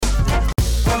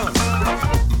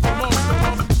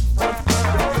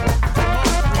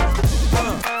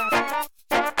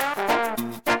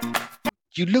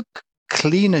you look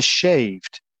cleaner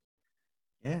shaved.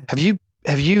 Yeah.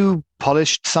 Have you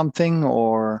polished something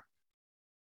or?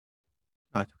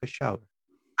 I took a shower.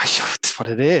 That's what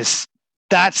it is.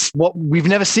 That's what we've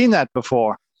never seen that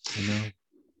before. You know,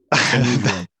 it's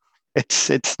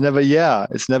unusual.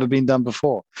 It's never been done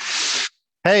before.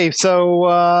 Hey, so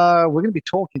we're going to be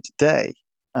talking today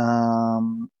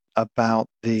about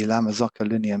the Lamazocco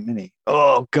Linea Mini.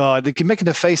 Oh God, you're making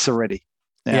a face already.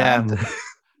 Yeah.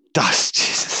 Dust,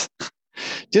 Jesus. Do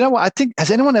you know what? I think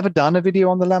has anyone ever done a video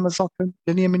on the Lamazocco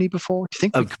Linea Mini before? Do you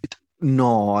think we could?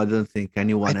 No, I don't think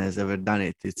anyone has ever done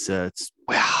it. It's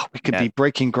Wow, we could yeah, be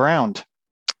breaking ground.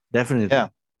 definitely, Yeah, yeah.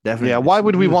 definitely. Why It's a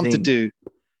would we new want to thing. do?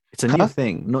 It's a new Huh?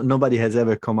 thing. No, nobody has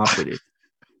ever come up with it.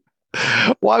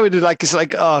 Why would it like? It's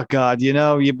like, oh God,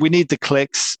 we need the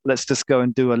clicks. Let's just go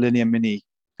and do a Linea Mini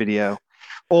video.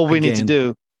 All we need to Again,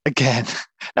 do again.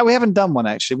 No, we haven't done one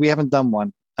actually. We haven't done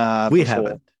one we before.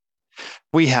 haven't.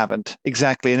 We haven't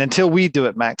exactly. And until we do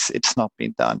it, Max, it's not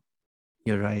been done.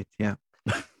 You're right. Yeah.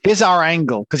 Here's our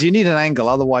angle because you need an angle.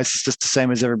 Otherwise, it's just the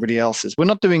same as everybody else's. We're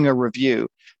not doing a review,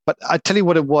 but I tell you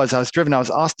what it was. I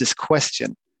was asked this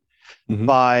question Mhm.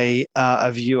 by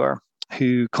a viewer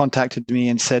who contacted me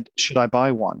and said, should I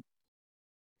buy one?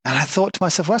 And I thought to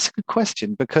myself, well, that's a good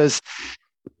question because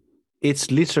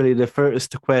It's literally the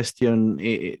first question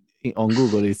on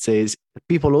Google. It says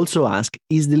people also ask,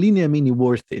 "Is the Linea Mini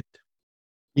worth it?"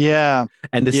 yeah,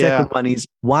 And the yeah. second one is,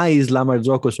 "Why is La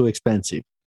Marzocco so expensive?"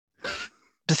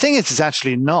 The thing is, it's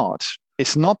actually not.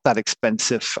 It's not that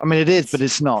expensive. I mean, it is, but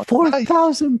it's not.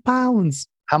 £4,000.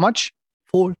 How much?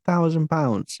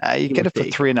 £4,000. You Give get or it for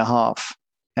take. 3.5.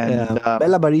 And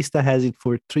Bella Barista has it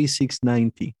for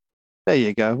 3,690. there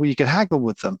you go. Well, you could haggle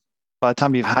with them. By the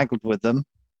time you've haggled with them,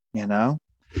 you know,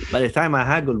 By the time I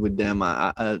haggled with them,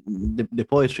 the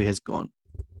poetry has gone.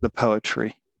 the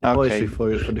poetry. The Okay.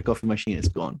 poetry for the coffee machine is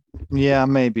gone. Yeah,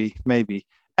 maybe.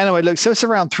 Anyway, look, so it's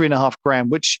around 3.5 grand,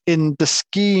 which in the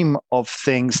scheme of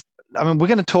things, I mean, we're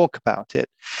going to talk about it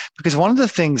because one of the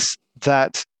things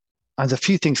that, and a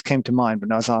few things came to mind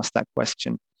when I was asked that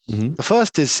question. Mhm. The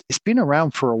first is it's been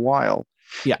around for a while.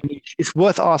 Yeah. It's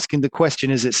worth asking the question,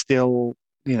 is it still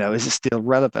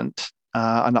relevant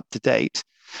and up to date?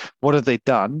 What have they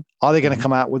done? Are they going to Mhm.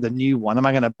 come out with a new one? Am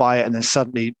I going to buy it and then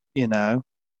suddenly,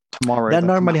 tomorrow That they'll come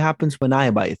out? normally happens when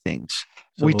I buy things.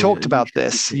 We So talked you about should be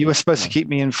this. You were safe. supposed to Yeah. keep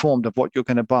me informed of what you're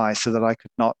going to buy so that I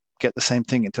could not get the same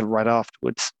thing until right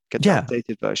afterwards, get the Yeah.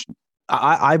 updated version.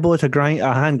 I bought a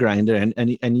hand grinder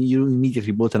and you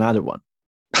immediately bought another one.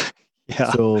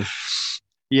 Yeah. So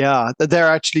Yeah. They're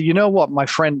actually, you know what? My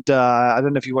friend, I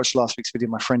don't know if you watched last week's video,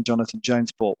 my friend Jonathan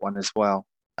Jones bought one as well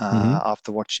Mhm.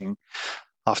 after watching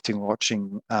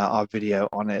our video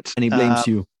on it. And he blames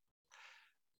you.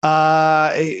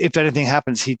 If anything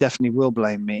happens, he definitely will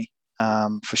blame me,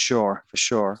 for sure, for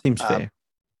sure. Seems fair.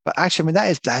 But actually, I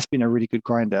mean, that's been a really good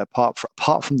grinder,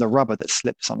 apart from the rubber that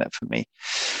slips on it for me.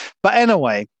 But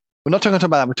anyway, we're not talking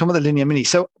about that. We're talking about the Linea Mini.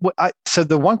 So, so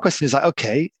the one question is like,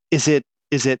 okay, it's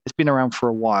been around for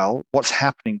a while. What's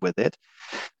happening with it?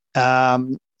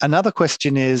 Another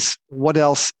question is, what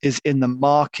else is in the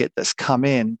market that's come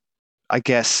in? I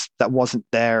guess that wasn't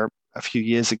there a few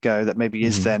years ago that maybe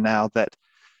is there now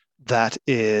that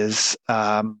is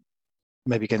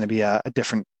maybe going to be a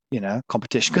different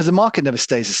competition, because the market never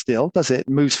stays still, does it? It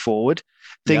moves forward,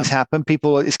 things happen,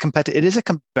 it's competitive. It is a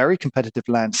very competitive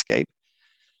landscape,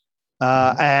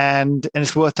 and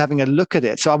it's worth having a look at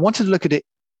it. So I wanted to look at it,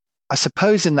 I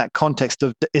suppose, in that context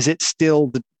of, is it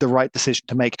still the right decision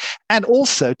to make? And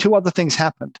also two other things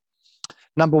happened.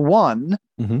 Number one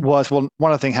was, well,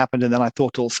 one other thing happened, and then I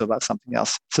thought also about something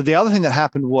else. So the other thing that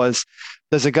happened was,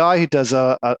 there's a guy who does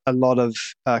a lot of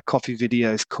coffee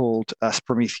videos called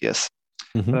Prometheus.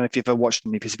 I don't know if you've ever watched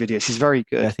any of his videos. He's very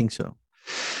good. Yeah, I think so.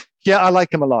 Yeah, I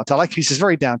like him a lot. He's just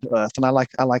very down to earth, and I like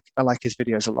his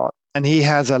videos a lot. And he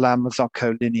has a La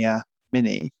Marzocco Linea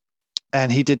Mini,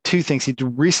 and he did two things. He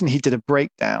did a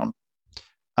breakdown.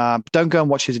 Don't go and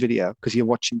watch his video because you're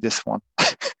watching this one.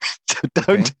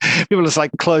 Don't. Okay. People just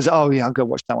like close. Oh yeah, I'll go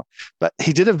watch that one. But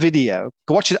he did a video.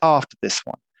 Go watch it after this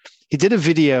one. He did a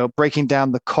video breaking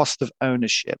down the cost of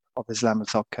ownership of his La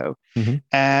Marzocco.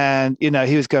 And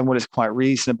he was going, well, it's quite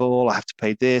reasonable. I have to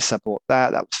pay this. I bought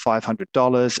that. That was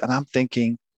 $500. And I'm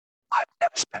thinking, I've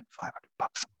never spent $500 on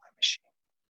my machine,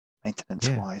 maintenance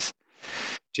wise.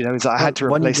 Do you know? I had to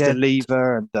replace the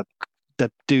lever and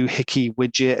the doohickey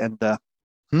widget and the.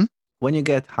 When you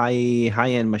get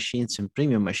high-end machines and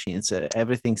premium machines,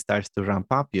 everything starts to ramp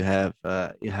up. You have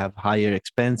higher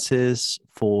expenses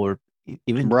for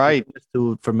even right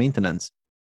for maintenance.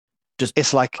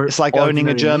 It's like owning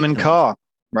a German car.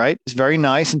 right? It's very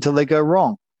nice until they go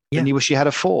wrong. Then Yeah. you wish you had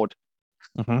a Ford.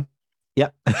 Mhm. Yeah.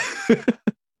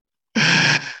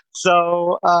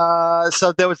 So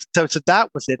there was so that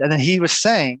was it. And then he was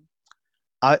saying,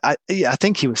 I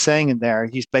think he was saying in there,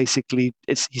 he's basically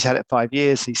he's had it 5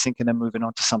 years. He's thinking of moving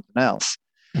on to something else.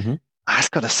 Mhm. I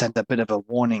just got to send a bit of a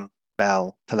warning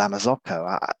bell to La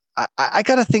Marzocco. I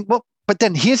got to think. Well, but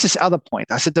then here's this other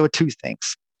point. I said there were two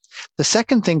things. The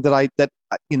second thing that I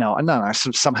know I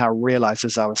sort of somehow realized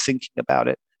as I was thinking about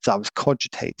it, as I was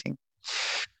cogitating.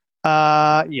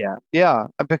 Yeah,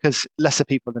 because lesser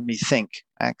people than me think,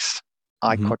 X.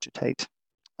 I Mhm. cogitate.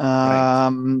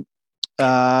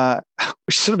 Right.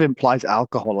 Which sort of implies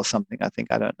alcohol or something. I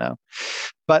think I don't know.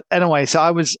 But anyway, so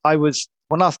I was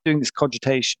when I was doing this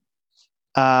cogitation,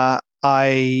 I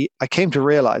came to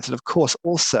realize that, of course,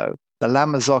 also the La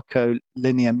Marzocco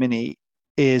Linea Mini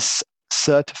is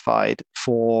certified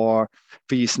for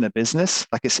use in a business.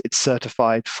 Like it's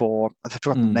certified for, I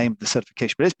forgot the Mm. name of the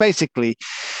certification, but it's basically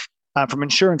from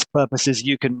insurance purposes,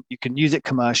 you can use it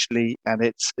commercially, and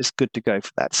it's good to go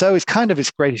for that. So it's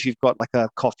great if you've got like a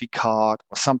coffee cart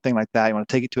or something like that. You want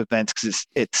to take it to events because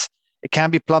it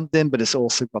can be plumbed in, but it's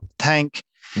also got the tank.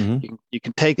 Mhm. You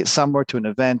can take it somewhere to an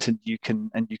event, and you can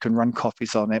run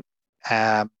coffees on it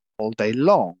all day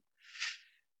long.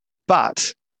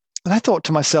 But and I thought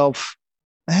to myself,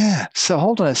 so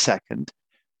hold on a second.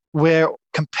 We're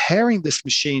comparing this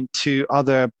machine to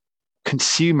other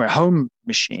consumer home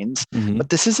machines, Mhm. but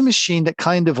this is a machine that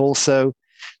kind of also,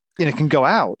 can go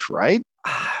out, right?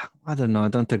 I don't know. I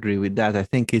don't agree with that. I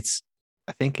think it's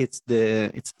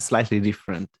slightly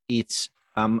different. It's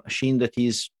a machine that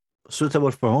is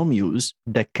suitable for home use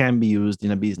that can be used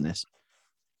in a business,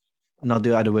 not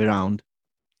the other way around.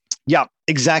 Yeah,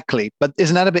 exactly. But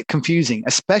isn't that a bit confusing,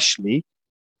 especially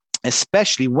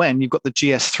when you've got the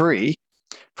GS3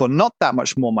 for not that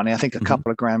much more money? I think a Mhm.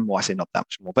 couple of grand more. I say not that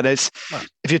much more, but Well,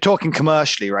 if you're talking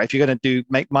commercially, right? If you're going to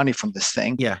make money from this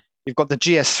thing, yeah, you've got the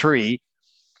GS3,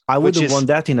 I which wouldn't is want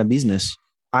that in a business.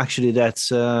 Actually, that's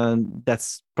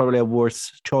probably a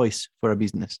worse choice for a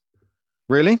business.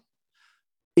 really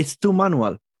It's too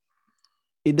manual.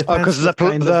 It because depends the, what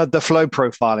kind of. the flow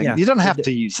profiling. Yeah. You don't have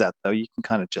to use that though. You can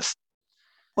kind of just.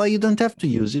 Well, you don't have to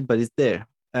use it, but it's there.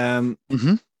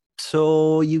 Mhm.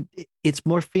 So it's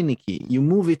more finicky. You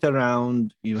move it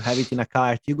around. You have it in a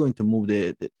cart. You're going to move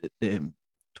the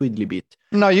twiddly bit.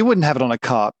 No, you wouldn't have it on a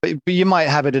cart, but you might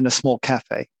have it in a small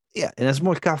cafe. Yeah, in a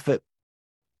small cafe.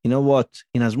 You know what?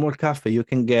 In a small cafe, you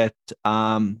can get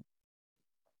a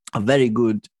very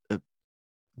good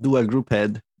dual group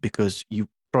head because you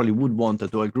probably would want a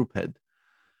dual group head.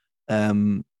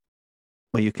 Um,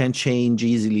 but you can change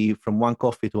easily from one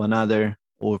coffee to another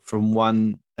or from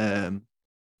one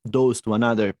dose to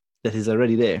another that is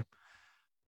already there.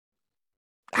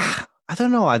 I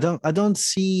don't know. I don't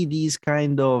see these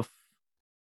kind of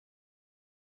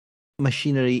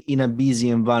machinery in a busy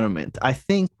environment. I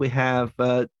think we have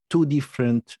two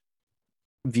different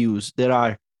views. There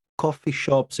are coffee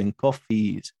shops and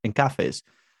coffees and cafes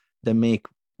that make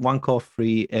one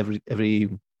coffee every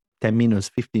 10 minutes,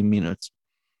 15 minutes,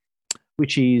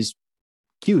 which is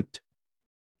cute.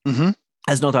 Hmm.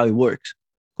 That's not how it works.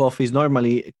 Coffee is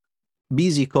normally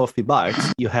busy coffee bars.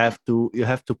 You have to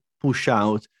push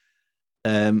out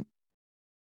um,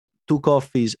 two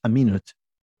coffees a minute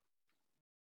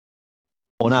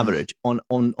on Hmm. average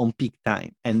on peak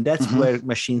time, and that's Hmm. where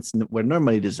machines were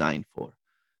normally designed for.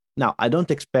 Now, I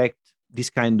don't expect this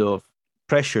kind of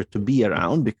pressure to be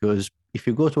around because if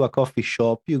you go to a coffee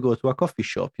shop, you go to a coffee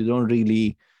shop. You don't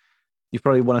really. You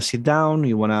probably want to sit down.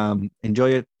 You want to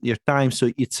enjoy your time.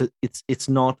 So it's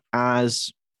not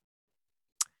as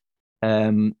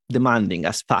demanding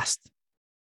as fast,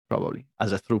 probably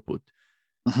as a throughput.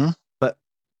 Hmm. But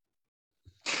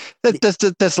There's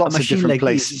a lots of machine different like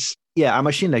this, places, yeah, a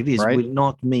machine like this right? will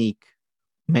not make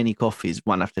many coffees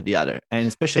one after the other, and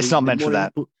It's especially not the meant for more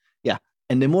that. input, yeah,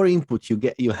 and the more input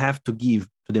you have to give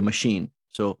to the machine.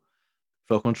 So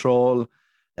flow control,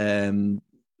 um,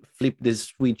 flip the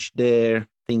switch there,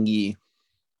 thingy,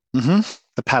 Hmm.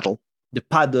 The paddle. the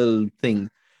paddle thing.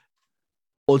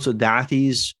 Also, that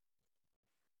is,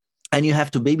 and you have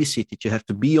to babysit it. You have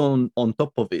to be on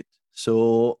top of it.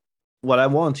 So what I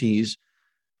want is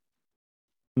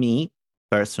me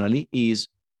personally is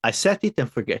I set it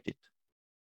and forget it.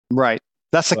 Right.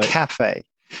 That's a Right. cafe.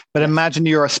 But Yes. imagine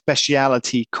you're a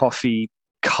specialty coffee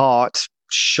cart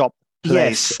shop Yes,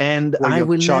 place and where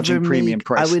you're charging premium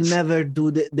I will prices. never do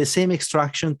the same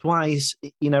extraction twice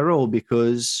in a row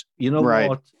because you know Right.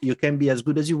 what? You can be as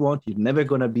good as you want. You're never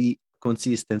gonna be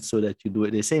consistent so that you do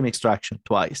the same extraction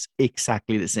twice,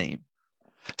 exactly the same,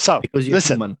 So because you're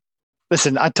listen, human.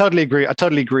 Listen, I totally agree. I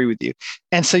totally agree with you.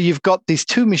 And so you've got these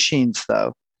two machines,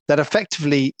 though, that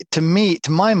effectively, to me, to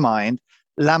my mind,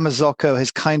 La Marzocco has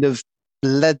kind of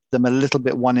led them a little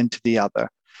bit one into the other.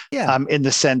 Yeah. In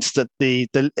the sense that the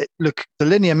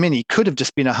Linea Mini could have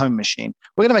just been a home machine.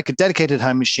 We're going to make a dedicated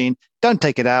home machine. Don't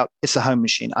take it out. It's a home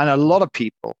machine. I know a lot of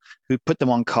people who put them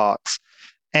on carts,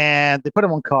 and they put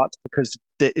them on carts because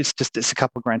it's a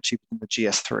couple of grand cheaper than the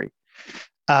GS3.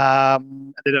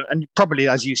 And probably,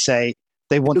 as you say,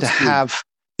 they want to have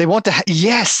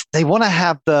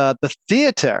the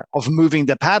theater of moving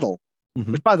the paddle,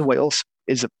 which, by the way, also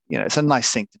is it's a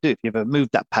nice thing to do. If you ever move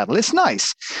that paddle, it's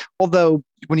nice. Although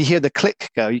when you hear the click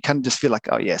go, you kind of just feel like,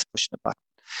 oh yes, pushing a button.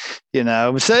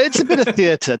 So it's a bit of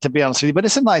theater, to be honest with you, but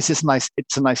it's a nice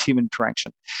human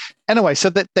interaction. Anyway,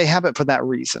 so that they have it for that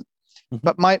reason.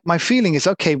 But my feeling is,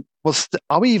 okay, well,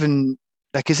 are we even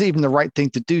is it even the right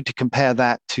thing to do to compare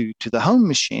that to the home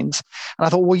machines? And I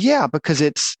thought, well, yeah, because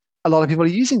it's a lot of people are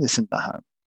using this in the home,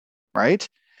 right?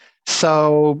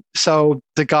 So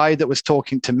the guy that was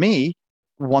talking to me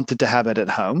wanted to have it at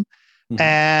home,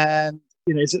 and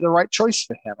is it the right choice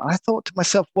for him? And I thought to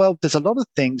myself, well, there's a lot of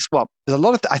things. Well, I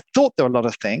thought there were a lot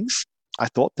of things. I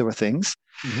thought there were things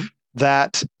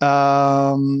that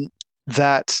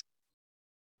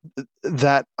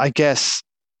that I guess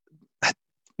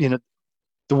the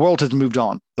world has moved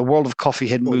on. The world of coffee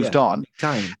had moved on,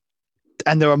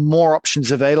 and there are more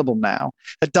options available now.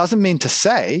 That doesn't mean to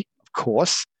say, of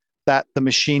course, that the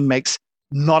machine makes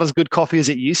not as good coffee as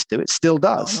it used to. It still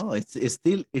does. No, it's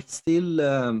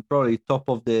still probably top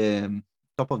of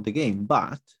the game,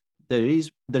 but there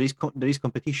is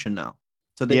competition now.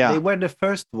 So they were the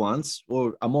first ones,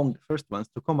 or among the first ones,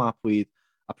 to come up with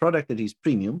a product that is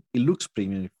premium. It looks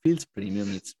premium. It feels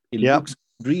premium. It looks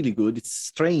really good. It's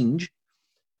strange.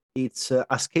 It's a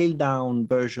scaled down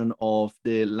version of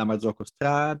the La Marzocco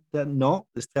Strada. No,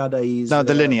 the Strada is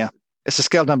the Linea. It's a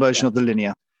scaled down version of the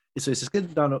Linea. So it's a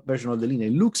scaled down version of the Linea.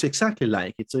 It looks exactly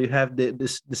like it. So you have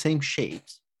the same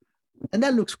shapes, and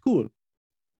that looks cool.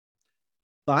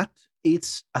 But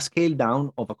it's a scale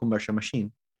down of a commercial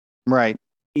machine. Right.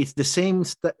 It's the same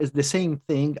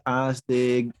thing as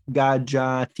the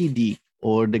Gaggia TD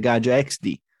or the Gaggia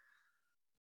XD.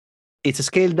 It's a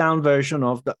scaled down version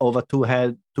of a two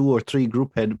or three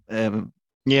group head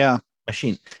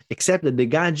machine. Except that the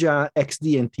Gaggia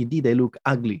XD and TD, they look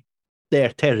ugly. They're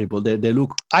terrible. They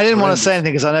look. I didn't want to say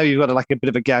anything because I know you've got a bit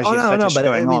of a Gaggia fetish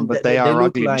going on, but they are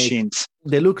ugly machines.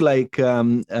 They look like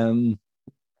I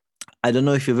don't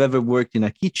know if you've ever worked in a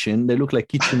kitchen. They look like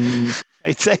kitchen.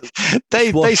 They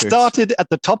started at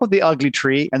the top of the ugly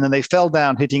tree, and then they fell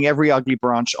down, hitting every ugly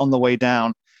branch on the way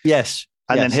down. Yes.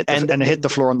 Then hit the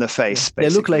floor on their face. Basically.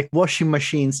 They look like washing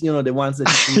machines, the ones that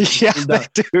they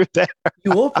do.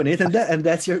 You open it and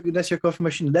that's your coffee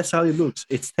machine. That's how it looks.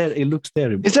 It looks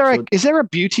terrible. Is there a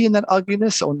beauty in that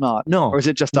ugliness or not? No. Or is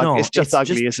it just ugly? It's just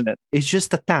ugly, isn't it? It's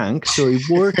just a tank, so it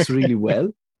works really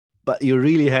well, but you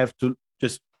really have to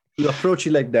you approach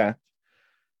it like that.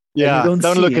 Yeah,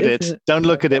 don't look at it. Don't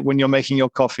look at it when you're making your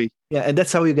coffee. Yeah, and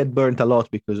that's how you get burnt a lot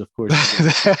because, of course,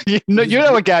 you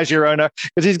know a Gaggia owner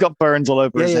because he's got burns all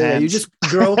over his hands. Yeah, you just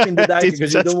grow up in the dye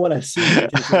because you don't want to see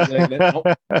it. Like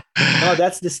that. No,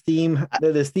 that's the steam.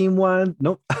 The steam one.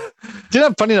 Nope.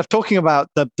 Funny enough, talking about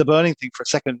the burning thing for a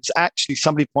second, it's actually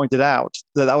somebody pointed out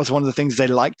that was one of the things they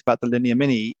liked about the Linea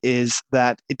Mini is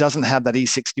that it doesn't have that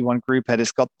E61 group head.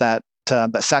 It's got that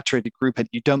saturated group head.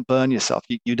 You don't burn yourself.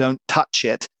 You don't touch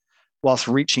it whilst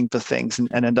reaching for things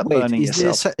and end up burning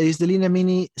yourself. Is the Linea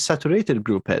Mini saturated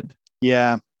group head?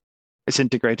 Yeah, it's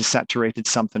integrated, saturated,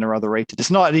 something or other rated.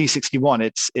 It's not an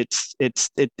E61.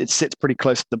 It sits pretty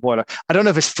close to the boiler. I don't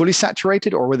know if it's fully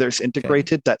saturated or whether it's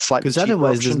integrated. Okay. That's slightly because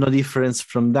otherwise there's no difference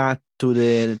from that to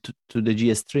the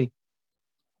GS3.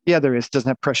 Yeah, there is. It doesn't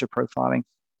have pressure profiling.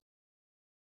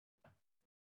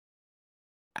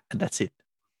 And that's it.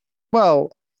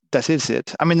 Well, that is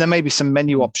it. I mean, there may be some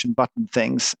menu option button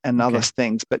things and other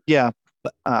things, but yeah,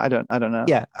 I don't know.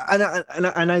 Yeah,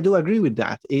 and I do agree with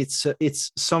that. It's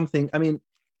something. I mean,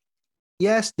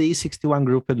 yes, the E61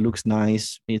 group it looks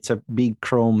nice. It's a big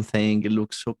chrome thing. It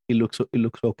looks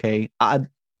okay. I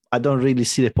don't really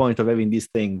see the point of having this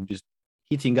thing just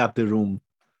heating up the room.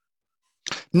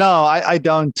 No, I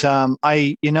don't. Kind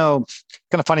of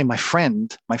funny. My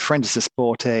friend has just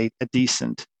bought a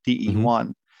decent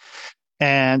DE1.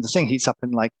 And the thing heats up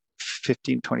in like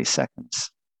 15, 20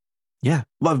 seconds. Yeah.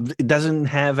 Well, it doesn't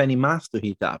have any mass to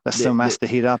heat up. There's no mass to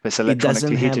heat up. It's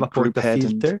electronically heated group head.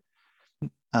 It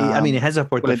has a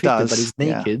portafilter, but it's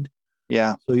naked.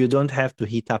 Yeah. So you don't have to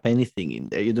heat up anything in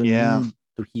there. You don't need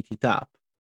to heat it up.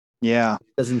 Yeah.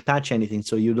 It doesn't touch anything,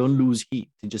 so you don't lose heat.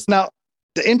 It just now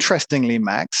Interestingly,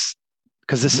 Max,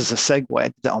 because this is a segue, I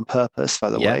did that on purpose, by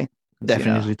the way.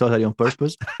 Definitely, totally on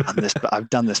purpose. I've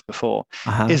done this before.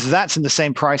 Uh-huh. Is that's in the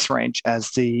same price range as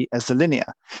the linear.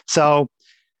 So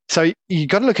you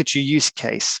got to look at your use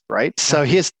case, right? So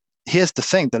here's the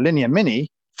thing: the Linear Mini,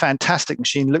 fantastic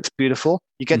machine, looks beautiful.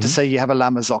 You get to say you have a La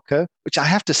Marzocco, which I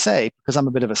have to say, because I'm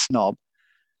a bit of a snob,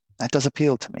 that does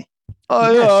appeal to me.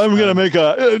 Oh, yes, I'm going to make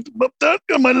my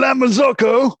La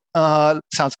Marzocco.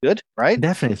 Sounds good, right?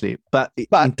 Definitely. But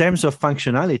in terms of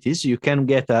functionalities, you can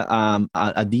get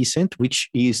a decent, which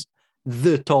is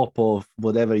the top of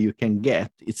whatever you can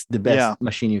get. It's the best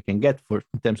machine you can get in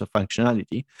terms of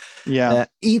functionality. Yeah.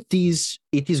 It is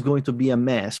going to be a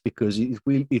mess because it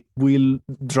will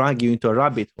drag you into a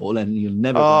rabbit hole and you'll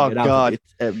never get out of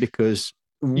it because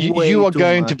you are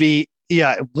going to be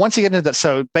once you get into that.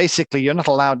 So basically, you're not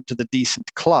allowed to the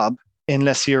decent club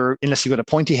unless you've got a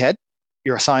pointy head.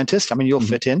 You're a scientist. I mean, you'll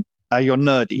fit in. You're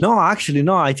nerdy. No, actually,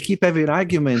 no. I keep having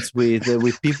arguments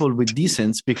with people with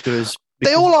decents because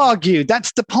they all argue.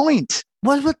 That's the point.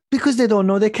 Well, because they don't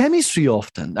know the chemistry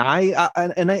often. I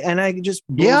just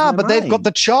but they've got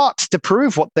the charts to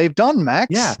prove what they've done, Max.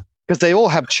 Yeah, because they all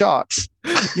have charts.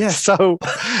 Yeah. So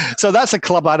that's a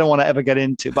club I don't want to ever get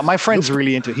into. But my friend's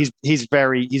really into it. He's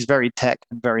very tech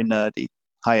and very nerdy.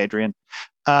 Hi, Adrian.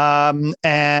 And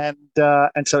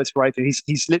so it's right. He's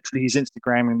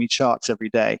Instagramming me charts every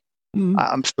day.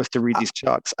 I'm supposed to read these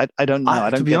charts. I don't know.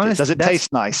 I don't get it. Does it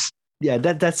taste nice? Yeah,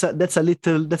 that's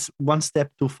one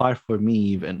step too far for me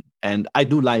even. And I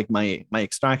do like my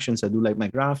extractions. I do like my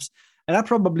graphs, and I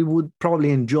would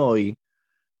enjoy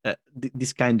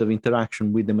this kind of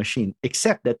interaction with the machine.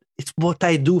 Except that it's what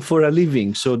I do for a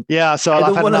living. So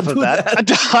I've had enough of that.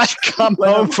 I come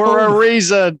home for a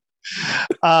reason.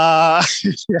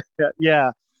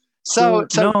 Yeah. So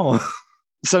no.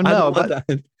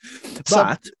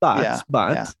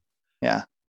 But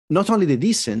not only the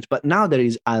decent, but now there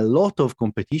is a lot of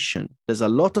competition. There's a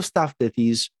lot of stuff that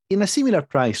is in a similar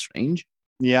price range.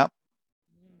 Yeah.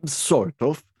 Sort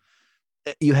of.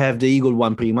 You have the Eagle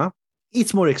One Prima.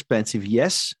 It's more expensive,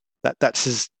 yes. That's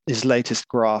his latest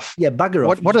graph. Yeah, bugger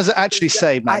off. What does it actually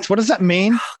say, Max? What does that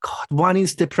mean? Oh God, one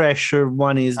is the pressure,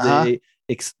 one is the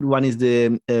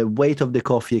weight of the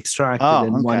coffee extracted,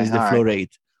 and one is the flow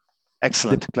rate.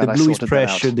 Excellent. The blue is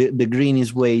pressure, the green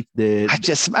is weight.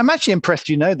 I'm actually impressed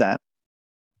you know that.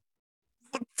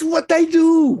 It's what I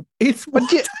do.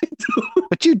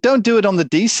 But you don't do it on the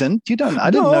decent. You don't. I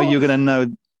didn't know you were going to know.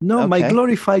 No, okay. My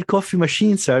glorified coffee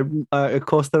machines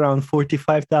cost around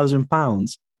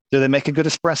 £45,000. Do they make a good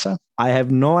espresso? I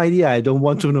have no idea. I don't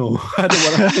want to know. I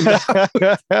don't want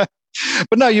to know.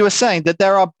 But no, you were saying that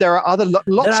there are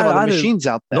lots of other machines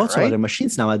out there. Lots of other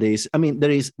machines nowadays. I mean, there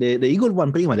is the Eagle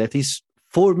One Prima that is,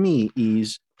 for me,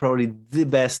 is probably the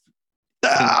best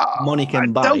money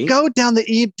can buy. Don't go down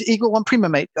the Eagle One Prima,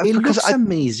 mate. It looks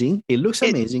amazing. It looks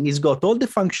amazing. It's got all the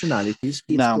functionalities.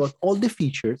 It's got all the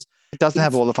features. It doesn't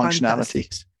have all the functionality.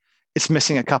 Fantastic. It's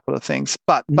missing a couple of things,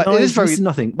 but no, it is very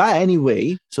nothing. But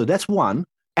anyway, so that's one.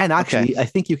 And actually, I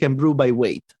think you can brew by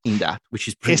weight in that, which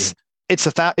is brilliant.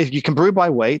 If you can brew by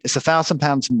weight, it's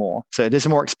 £1,000 more, so it is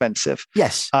more expensive.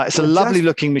 Yes, it's a lovely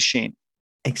looking machine.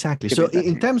 Exactly. So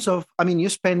in terms of, I mean, you're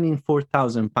spending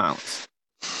 £4,000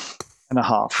 and a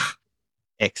half.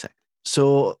 Exactly.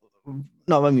 So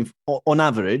no, I mean, on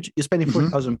average, you're spending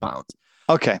 £4,000.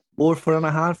 Okay. Or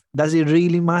 4.5. Does it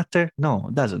really matter? No,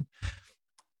 it doesn't.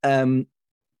 There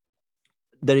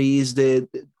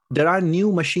are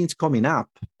new machines coming up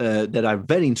that are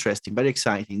very interesting, very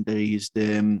exciting. There is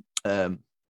the I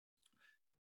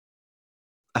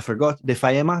forgot the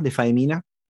Faemina. The Faemina,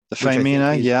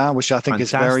 which I think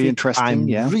is very interesting. I'm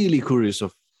really curious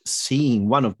of seeing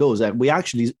one of those. And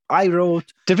I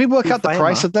wrote. Did we work out the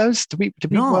price of those?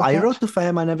 No, I wrote to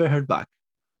Faema. I never heard back.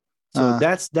 So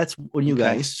that's on you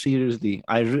guys. Seriously,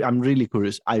 I'm really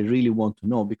curious. I really want to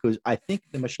know because I think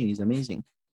the machine is amazing.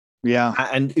 Yeah,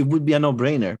 and it would be a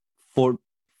no-brainer for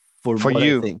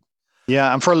you. I think.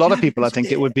 Yeah, and for a lot of people, I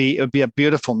think it would be a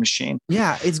beautiful machine.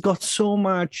 Yeah, it's got so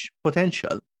much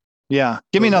potential. Yeah,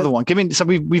 give me another one. So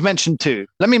we've mentioned two.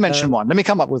 Let me mention one. Let me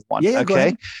come up with one. Yeah,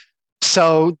 okay.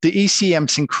 So the ECM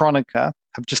Synchronica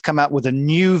have just come out with a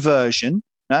new version.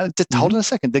 Hold on a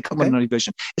second. They come with a new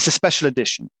version. It's a special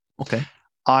edition. Okay.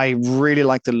 I really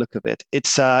like the look of it.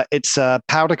 It's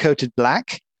powder coated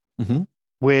black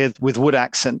with wood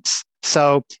accents.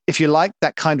 So if you like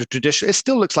that kind of traditional, it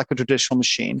still looks like a traditional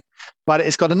machine, but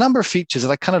it's got a number of features that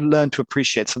I kind of learned to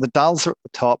appreciate. So the dials are at the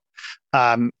top.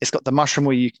 It's got the mushroom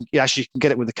where you can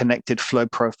get it with a connected flow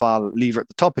profile lever at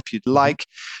the top if you'd like.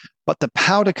 But the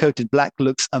powder coated black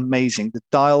looks amazing. The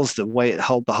dials, the way it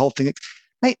holds the whole thing.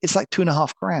 mate, it's like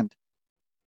 $2,500.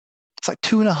 It's like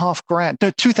 $2,500. No,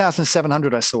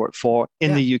 2,700 I saw it for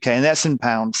in the UK, and that's in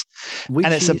pounds. Which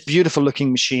and it's a beautiful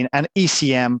looking machine, and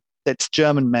ECM that's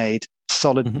German made,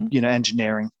 solid,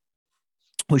 engineering.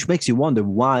 Which makes you wonder,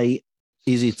 why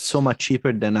is it so much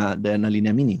cheaper than a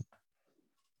Linea Mini?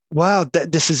 Wow,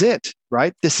 this is it,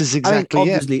 right? This is exactly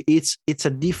obviously, it's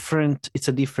a different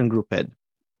group head.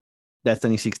 That's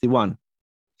an E61.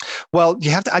 Well,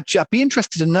 you have to. I'd be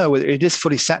interested to know whether it is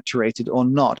fully saturated or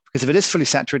not, because if it is fully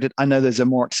saturated, I know those are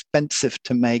more expensive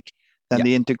to make than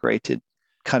the integrated,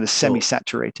 kind of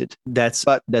semi-saturated. That's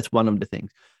one of the things.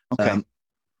 Okay,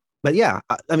 but yeah,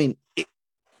 I mean,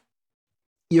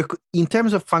 you're in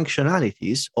terms of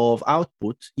functionalities of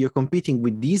output, you're competing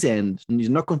with these end, and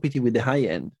you're not competing with the high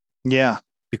end. Yeah,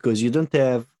 because you don't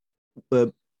have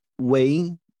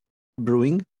weighing,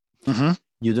 brewing. Mm-hmm.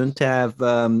 You don't have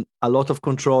a lot of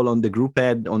control on the group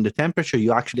head, on the temperature.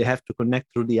 You actually have to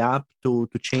connect through the app to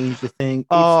change the thing.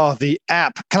 The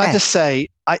app. Can I just say,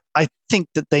 I think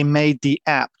that they made the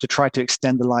app to try to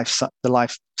extend the lifetime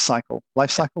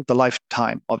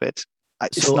of it.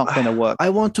 It's not going to work. I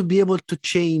want to be able to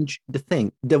change the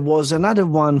thing. There was another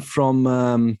one from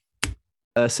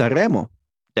Sanremo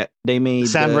that they made.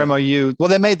 Sanremo U. Well,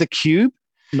 they made the Cube.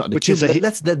 No, the Cube.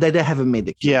 They haven't made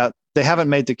the Cube. Yeah, they haven't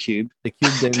made the Cube. The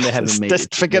Cube, then they haven't made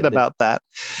it. Forget about that.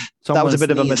 That was a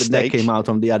bit of a mistake. That came out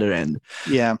on the other end.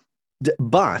 Yeah.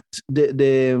 But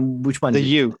the which one? The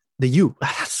U. The U.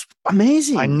 That's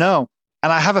amazing. I know.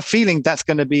 And I have a feeling that's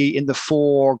going to be in the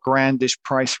 $4,000-ish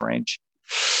price range.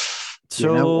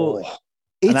 So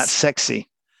and that's sexy.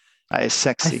 That is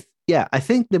sexy. I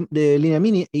think the Linea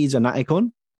Mini is an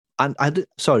icon. And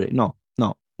no.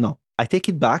 I take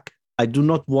it back. I do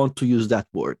not want to use that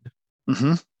word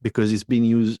because it's been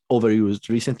overused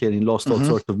recently and it lost all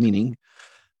sorts of meaning.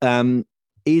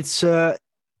 It's an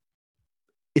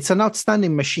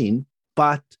outstanding machine,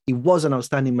 but it was an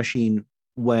outstanding machine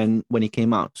when it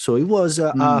came out. So it was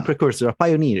a precursor, a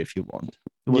pioneer, if you want.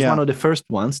 It was one of the first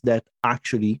ones that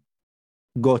actually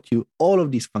got you all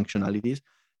of these functionalities,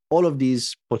 all of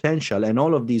these potential, and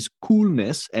all of these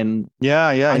coolness and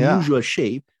unusual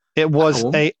shape. It was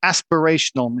a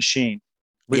aspirational machine.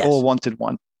 We all wanted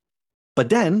one. But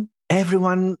then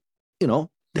everyone,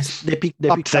 they picked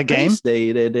their game.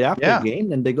 They upped their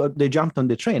game, and they jumped on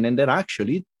the train, and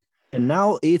and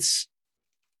now it's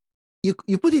you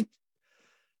put it.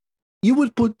 You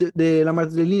would put the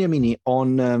Linea Mini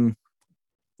on,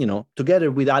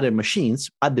 together with other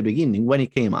machines at the beginning when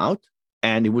it came out,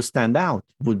 and it would stand out.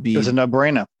 It was a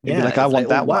no-brainer. You'd be like, I want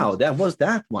that one. Wow, that was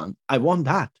that one. I want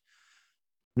that.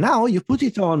 Now you put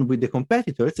it on with the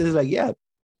competitors. It's like, it's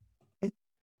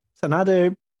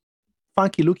another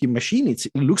funky looking machine. It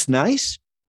looks nice,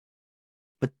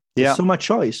 but there's so much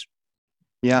choice.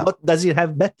 Yeah. What does it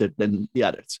have better than the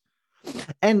others?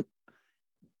 And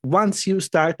once you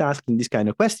start asking these kind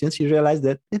of questions, you realize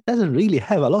that it doesn't really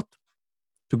have a lot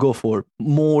to go for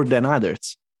more than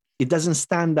others. It doesn't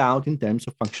stand out in terms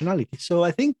of functionality. So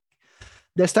I think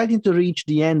they're starting to reach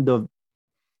the end of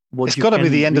it's got to be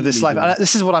the end of this life.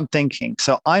 This is what I'm thinking.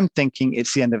 So I'm thinking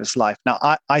it's the end of its life. Now,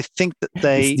 I think that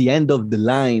it's the end of the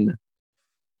line.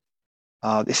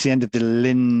 It's the end of the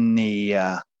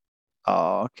linear.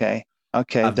 Oh, okay.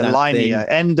 Okay, of the linear.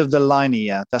 End of the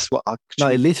linear. That's what No,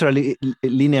 it literally,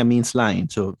 linea means line.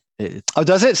 So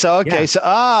does it? So, okay. So,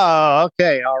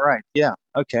 okay. All right. Yeah.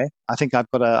 Okay. I think I've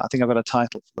got a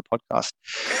title for the podcast.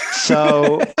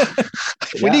 So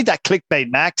we need that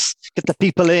clickbait, Max. Get the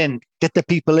people in. So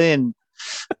we've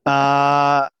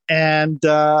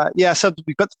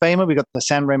got the Fama, we've got the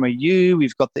Sanremo U,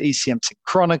 we've got the ECM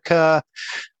Synchronica,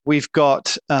 we've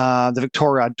got the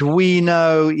Victoria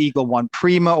Arduino, Eagle One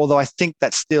Prima, although I think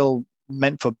that's still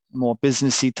meant for more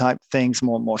businessy type things,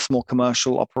 more small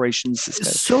commercial operations.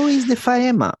 So is the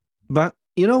Faema, but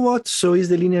you know what? So is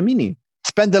the Linea Mini.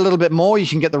 Spend a little bit more, you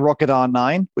can get the Rocket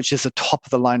R9, which is a top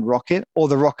of the line rocket, or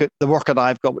the rocket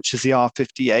I've got, which is the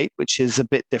R58, which is a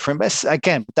bit different. But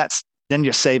again, then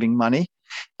you're saving money.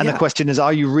 And the question is,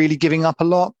 are you really giving up a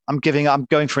lot? I'm going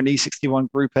for an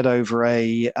E61 group head over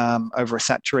a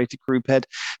saturated group head.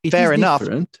 Fair enough.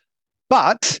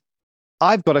 But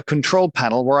I've got a control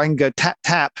panel where I can go tap,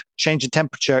 tap, change the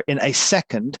temperature in a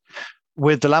second.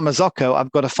 With the La Marzocco,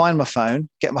 I've got to find my phone,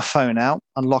 get my phone out,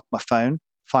 unlock my phone,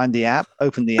 find the app,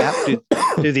 open the app,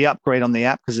 do the upgrade on the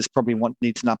app because this probably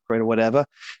needs an upgrade or whatever.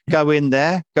 Go in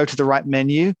there, go to the right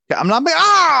menu. I'm like,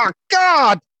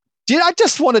 God, I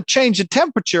just want to change the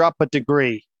temperature up a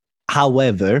degree.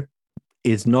 However,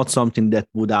 it's not something that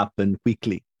would happen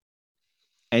quickly.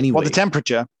 Anyway, well, the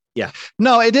temperature.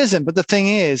 No, it isn't. But the thing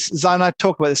is, and I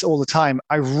talk about this all the time,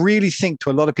 I really think to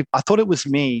a lot of people, I thought it was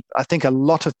me. I think a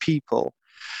lot of people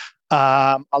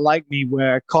are like me,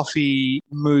 where coffee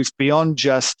moves beyond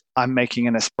just I'm making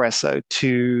an espresso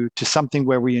to something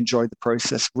where we enjoy the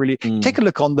process. Really take a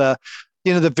look on the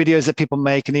videos that people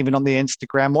make, and even on the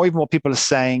Instagram, or even what people are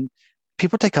saying.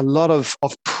 People take a lot of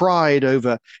pride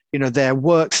over their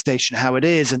workstation, how it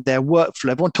is, and their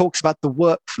workflow. Everyone talks about the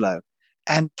workflow.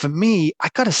 And for me, I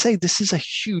got to say, this is a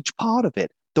huge part of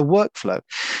it, the workflow.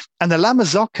 And the La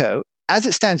Marzocco, as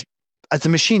it stands, as the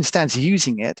machine stands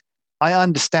using it, I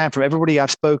understand from everybody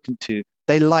I've spoken to,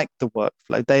 they like the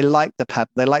workflow, they like the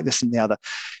pattern, they like this and the other,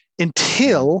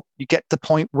 until you get to the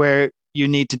point where you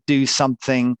need to do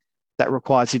something that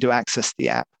requires you to access the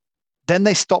app. Then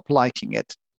they stop liking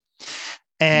it.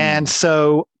 And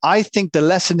so I think the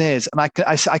lesson is, and I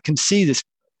can see this,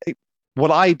 what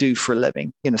I do for a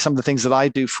living, some of the things that I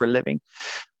do for a living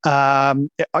are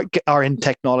in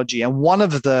technology. And one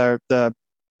of the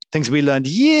things we learned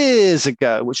years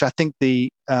ago, which I think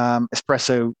the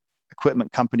espresso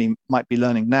equipment company might be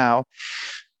learning now,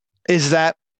 is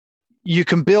that you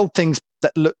can build things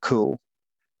that look cool,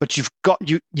 but you've got,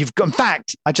 in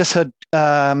fact, I just heard,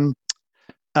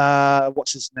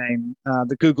 what's his name?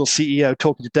 The Google CEO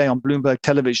talking today on Bloomberg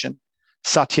Television.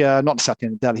 Not Satya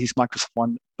Nadella, he's Microsoft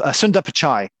one. Sundar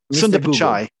Pichai. Sundar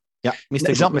Pichai. Yeah,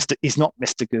 He's not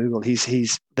Mr. Google.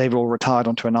 They've all retired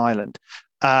onto an island.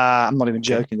 I'm not even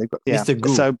joking. They've got Mr.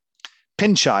 Google. So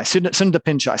Sundar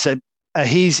Pichai said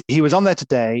he was on there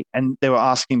today, and they were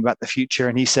asking about the future,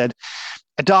 and he said,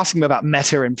 asking him about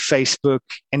Meta and Facebook,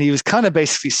 and he was kind of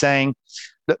basically saying,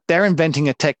 look, they're inventing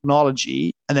a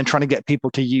technology and then trying to get people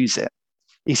to use it.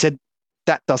 He said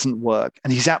that doesn't work,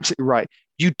 and he's absolutely right.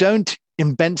 You don't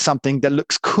invent something that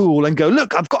looks cool and go,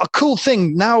 look, I've got a cool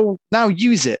thing, now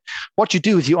use it. What you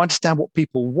do is you understand what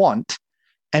people want,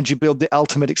 and you build the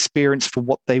ultimate experience for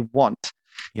what they want.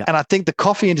 Yeah. And I think the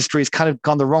coffee industry has kind of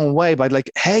gone the wrong way by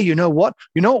like, hey, you know what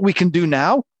we can do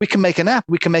now? We can make an app.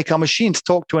 We can make our machines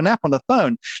talk to an app on the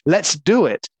phone. Let's do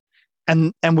it.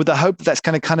 And with the hope that's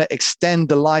going to kind of extend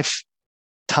the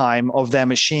lifetime of their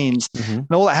machines. Mm-hmm.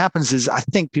 And all that happens is, I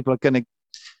think people are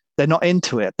they're not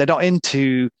into it. They don't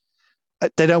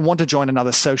want to join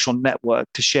another social network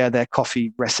to share their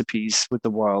coffee recipes with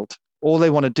the world. All they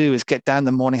want to do is get down in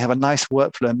the morning, have a nice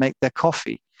workflow, and make their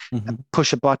coffee, and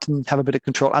push a button, have a bit of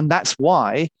control. And that's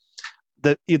why,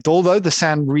 although the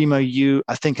San Remo U,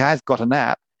 I think, has got an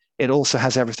app, it also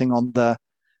has everything on the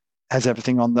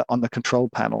control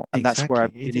panel, and exactly. That's where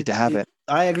you need to have it.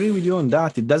 I agree with you on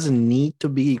that. It doesn't need to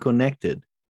be connected.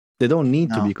 They don't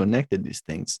need to be connected. These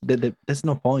things. There's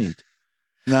no point.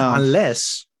 No,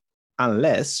 unless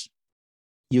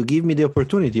you give me the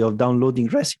opportunity of downloading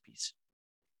recipes.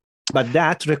 But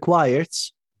that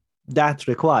requires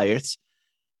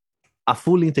a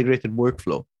fully integrated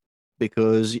workflow,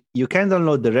 because you can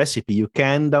download the recipe, you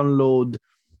can download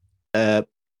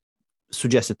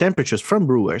suggested temperatures from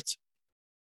brewers,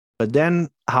 but then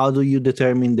how do you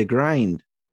determine the grind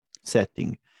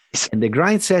setting? And the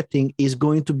grind setting is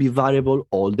going to be variable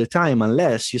all the time,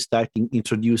 unless you start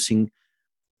introducing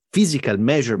physical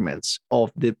measurements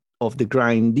of the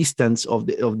grind distance, of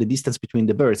the distance between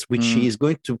the birds, which is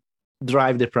going to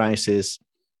drive the prices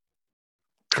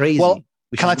crazy. Well,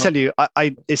 can I tell you,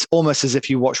 it's almost as if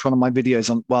you watched one of my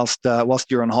videos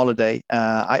whilst you're on holiday.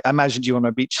 I imagined you on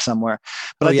a beach somewhere,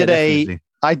 but I did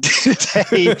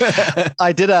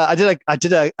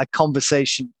a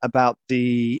conversation about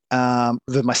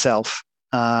with myself.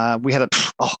 We had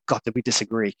did we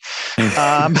disagree?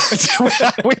 I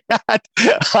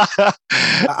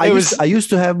used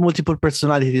to have multiple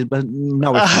personalities, but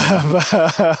now we're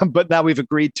fine. But now we've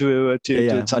agreed to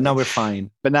now we're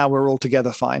fine. But now we're all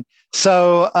together fine.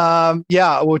 So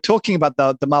we're talking about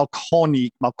the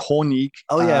Mahlkönig.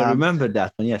 Oh yeah, I remember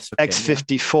that one. Yes, okay,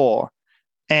 X54,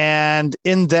 and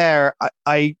in there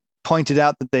I pointed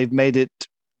out that they've made it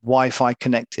Wi-Fi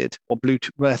connected or Bluetooth.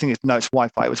 Well, I think it's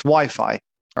Wi-Fi. It was Wi-Fi,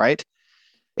 right?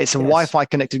 It's a Wi-Fi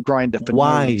connected grinder for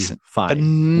no reason.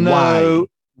 Why?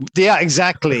 Yeah,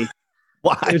 exactly.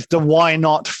 Why? It's the why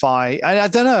not fi. I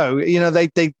don't know.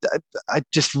 I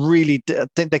just really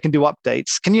think they can do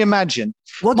updates. Can you imagine?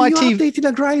 What do you update in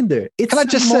a grinder? Can I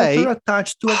just say,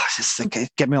 attached to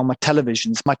get me on my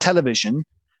televisions. My television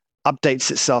updates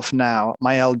itself now.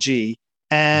 My LG.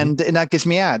 And that gives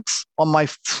me ads on my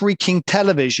freaking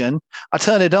television. I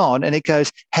turn it on and it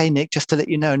goes, hey, Nick, just to let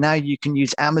you know, now you can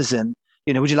use Amazon.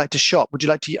 Would you like to shop? Would you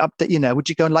like to update? Would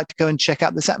you like to go and check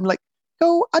out this app? I'm like,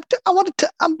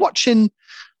 I'm watching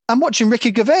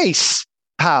Ricky Gervais,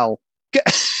 pal.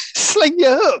 Sling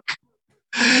your hook.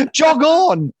 Jog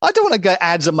on. I don't want to get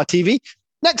ads on my TV.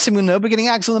 Next thing we know, we're getting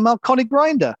ads on the Malconic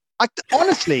grinder.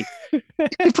 Honestly, you're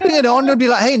putting it on, it'll be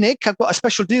like, hey, Nick, I've got a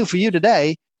special deal for you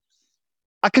today.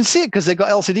 I can see it because they've got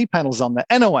LCD panels on there.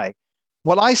 Anyway,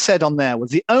 what I said on there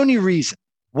was the only reason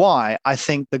why I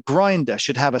think the grinder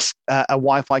should have a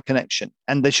Wi-Fi connection,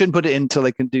 and they shouldn't put it in until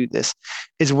they can do this,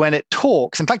 is when it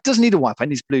talks. In fact, it doesn't need a Wi-Fi, it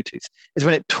needs Bluetooth. Is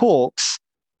when it talks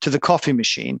to the coffee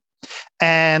machine,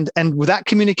 and with that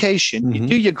communication, you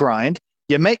do your grind,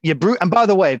 you make your brew. And by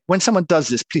the way, when someone does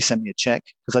this, please send me a check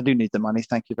because I do need the money.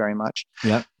 Thank you very much.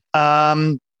 Yeah.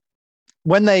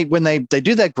 When they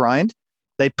do their grind,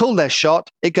 they pull their shot,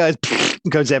 it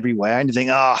goes everywhere, and you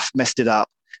think, messed it up.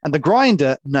 And the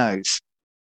grinder knows.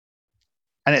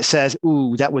 And it says,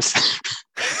 ooh, that was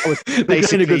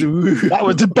basically,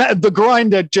 the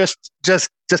grinder just does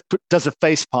a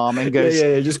face palm and goes,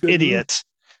 just idiot.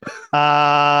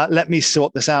 Let me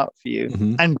sort this out for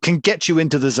you, and can get you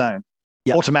into the zone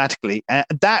automatically. And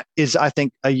that is, I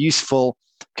think, a useful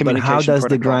communication. But how does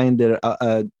protocol.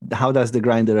 the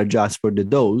grinder adjust for the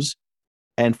dose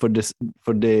and for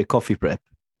the coffee prep?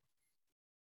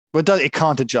 Well, it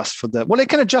can't adjust for the. Well, it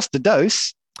can adjust the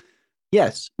dose.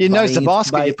 Yes. It knows the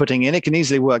basket you're putting in. It can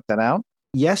easily work that out.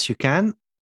 Yes, you can.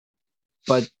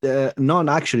 But no,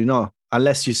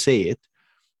 unless you say it.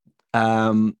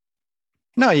 No,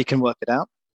 you can work it out.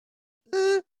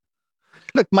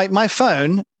 Look, my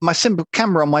phone, my simple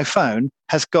camera on my phone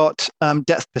has got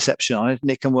depth perception on it, and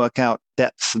it can work out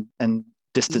depths and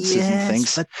distances and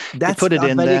things. But that's put it a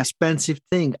in very there. expensive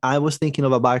thing. I was thinking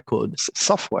of a barcode. It's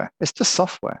software. It's just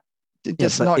software.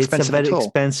 It's not it's a very at all.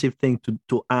 expensive thing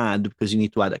to add because you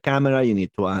need to add a camera, you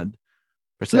need to add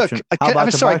perception. Look, How about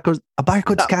a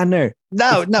barcode No. scanner?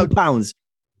 No, It's £2.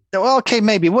 Well, okay,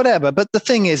 maybe whatever. But the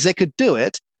thing is, they could do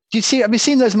it. Have you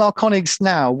seen those Malconics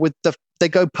now with they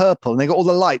go purple and they got all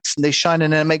the lights and they shine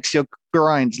and it makes your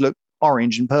grinds look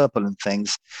orange and purple and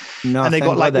things. No, and they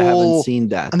got like I haven't seen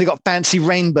that. And they got fancy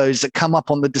rainbows that come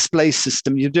up on the display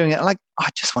system. You're doing it like, I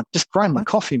just grind my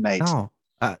coffee, mate. No.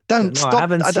 Don't stop. I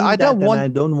haven't seen I don't that, want. and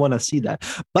I don't want to see that.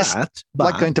 But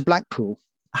Like going to Blackpool.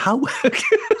 how?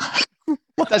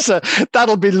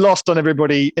 That'll be lost on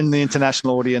everybody in the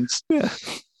international audience.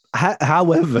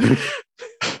 However,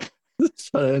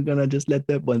 so I'm gonna just let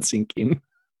that one sink in.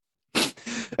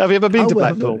 Have you ever been to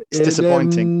Blackpool? It's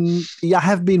disappointing. Yeah, I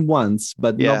have been once,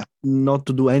 but not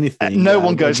to do anything. No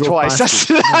one goes twice. That's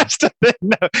the thing.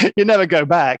 No, you never go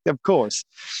back, of course.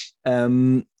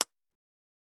 I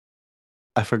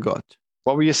forgot.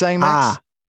 What were you saying, Max?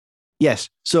 Yes.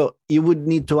 So you would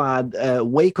need to add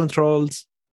way controls.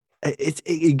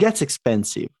 It gets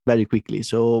expensive very quickly.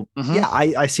 So yeah,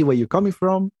 I see where you're coming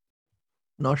from.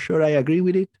 Not sure I agree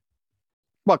with it.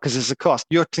 Well, because it's a cost.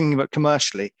 You're thinking about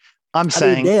commercially. I'm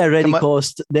saying they already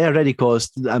cost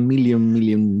a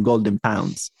million golden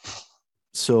pounds.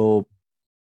 So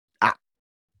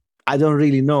I don't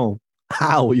really know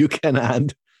how you can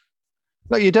add.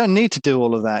 Look, you don't need to do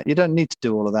all of that. You don't need to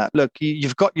do all of that. Look,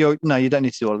 you've got you don't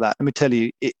need to do all of that. Let me tell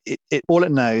you, it all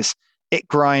it knows, it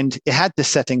had this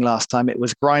setting last time. It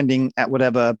was grinding at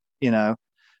whatever,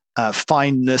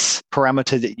 fineness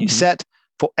parameter that you set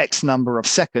for X number of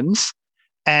seconds,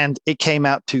 and it came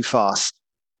out too fast.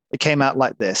 It came out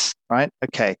like this, right?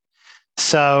 Okay.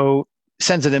 So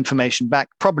sends that information back,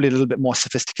 probably a little bit more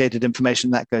sophisticated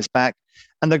information that goes back.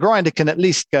 And the grinder can at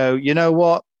least go, you know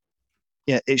what?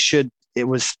 Yeah, it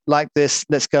was like this.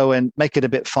 Let's go and make it a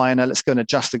bit finer. Let's go and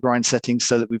adjust the grind settings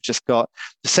so that we've just got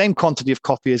the same quantity of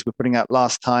coffee as we're putting out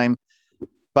last time,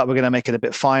 but we're going to make it a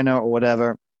bit finer or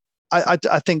whatever. I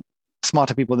think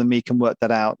smarter people than me can work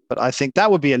that out, but I think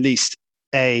that would be at least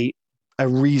a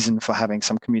reason for having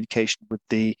some communication with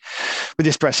the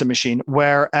espresso machine.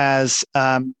 Whereas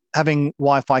having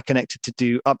Wi-Fi connected to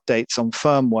do updates on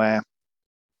firmware,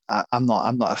 I'm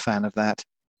not a fan of that.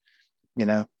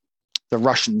 The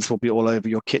Russians will be all over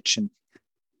your kitchen.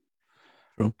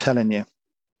 True. I'm telling you.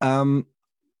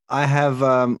 I have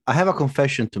a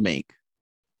confession to make.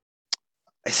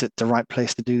 Is it the right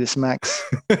place to do this, Max?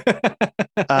 Okay.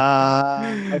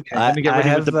 Let me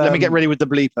get ready with the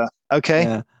bleeper. Okay.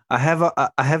 Yeah, I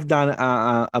have done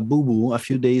a boo-boo a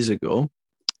few days ago.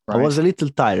 Right. I was a little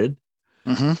tired,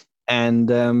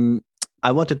 and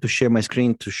I wanted to share my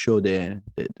screen to show the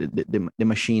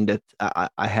machine that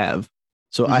I have.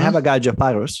 So I have a Gaggia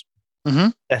Pyros.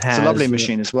 That has, it's a lovely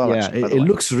machine as well. Yeah, actually, it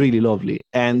looks really lovely,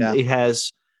 and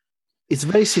it's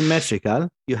very symmetrical.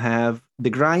 You have the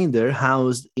grinder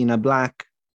housed in a black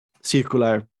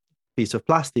circular piece of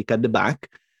plastic at the back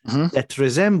that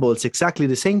resembles exactly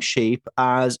the same shape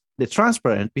as the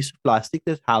transparent piece of plastic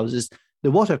that houses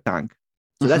the water tank.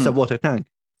 So that's a water tank.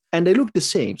 and they look the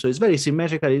same. So it's very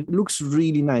symmetrical. It looks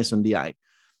really nice on the eye.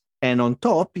 And on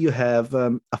top, you have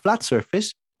a flat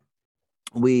surface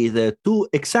with two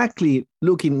exactly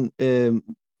matching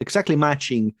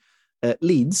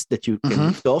lids that you can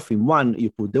lift off. In one,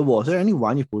 you put the water, and in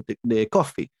one, you put the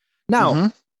coffee.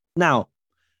 Now,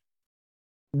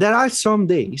 there are some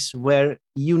days where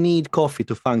you need coffee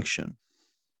to function,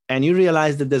 and you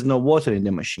realize that there's no water in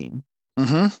the machine.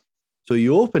 So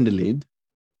you open the lid,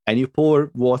 and you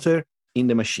pour water in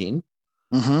the machine,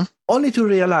 only to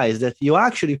realize that you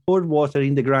actually poured water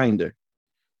in the grinder.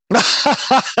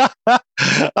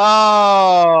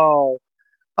 Oh,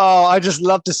 I just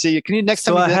love to see you. Can you next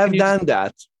time? So I have done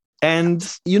that.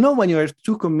 And you know, when you're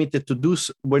too committed to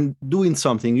when doing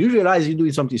something, you realize you're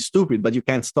doing something stupid, but you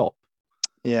can't stop.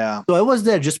 Yeah. So I was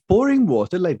there just pouring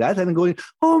water like that and going,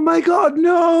 oh my God,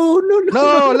 no,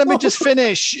 let me just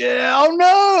finish. Oh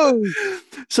no.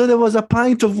 So there was a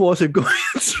pint of water going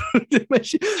through the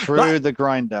machine. Through the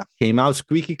grinder. Came out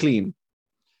squeaky clean.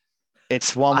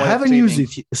 It's one way. I haven't used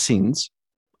it since.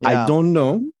 Yeah. I don't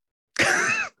know.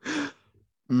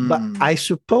 But I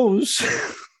suppose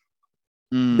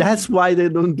that's why they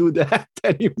don't do that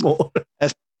anymore.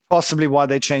 That's possibly why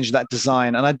they changed that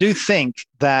design. And I do think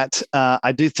that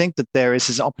there is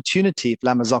this opportunity if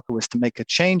La Marzocco was to make a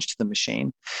change to the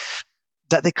machine,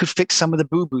 that they could fix some of the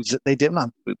boo-boos that they did. Not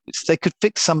boo-boos. They could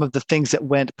fix some of the things that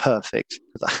weren't perfect.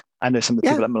 I know some of the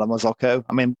people at La Marzocco.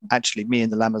 I mean, actually, me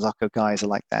and the La Marzocco guys are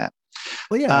like that.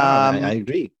 Well, yeah, I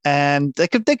agree. And they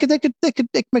could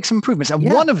make some improvements.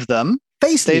 And one of them,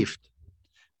 facelift.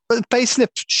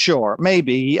 Facelift, sure,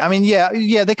 maybe. I mean,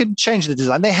 yeah, they could change the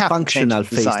design. They have functional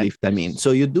facelift. I mean,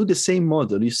 so you do the same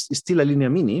model. It's still a Linea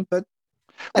Mini, but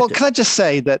well, can I just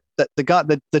say that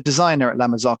the designer at La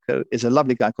Marzocco is a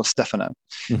lovely guy called Stefano.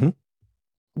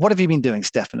 What have you been doing,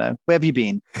 Stefano? Where have you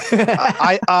been?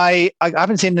 I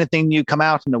haven't seen anything new come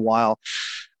out in a while.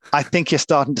 I think you're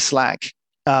starting to slack.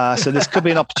 So this could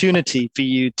be an opportunity for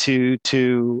you to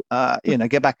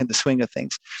get back in the swing of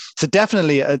things. So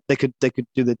definitely they could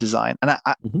do the design, and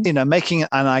making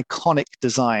an iconic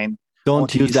design.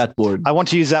 Don't use that word. I want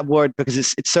to use that word because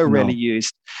it's so rarely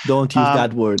used. Don't use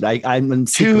that word. I'm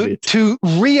sick of it. To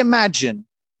reimagine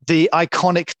the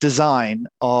iconic design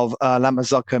of La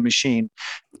Marzocco machine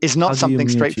is not something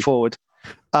straightforward.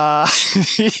 I'm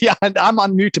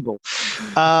unmutable.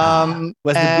 Was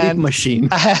the bleep machine?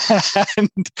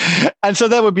 And so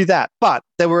there would be that. But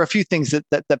there were a few things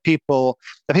that people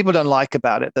don't like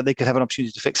about it that they could have an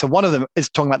opportunity to fix. So one of them is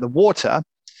talking about the water.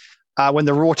 When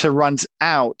the water runs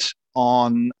out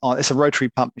on it's a rotary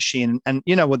pump machine, and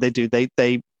you know what they do? They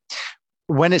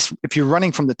if you're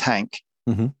running from the tank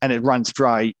and it runs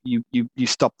dry, you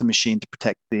stop the machine to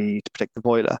protect the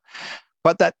boiler.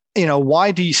 But that,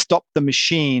 why do you stop the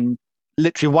machine?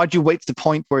 Literally, why do you wait to the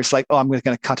point where it's like, oh, I'm going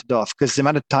to cut it off? Because the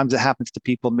amount of times it happens to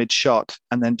people mid-shot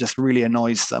and then just really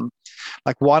annoys them.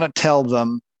 Like, why not tell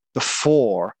them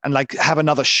before and like have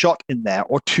another shot in there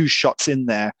or two shots in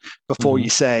there before you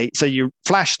say, so you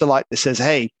flash the light that says,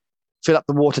 hey, fill up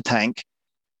the water tank.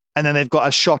 And then they've got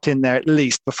a shot in there at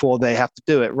least before they have to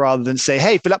do it, rather than say,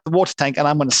 hey, fill up the water tank and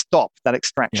I'm going to stop that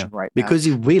extraction right now. Because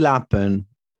it will happen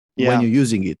when you're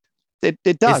using it. It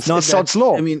does. It's Sod's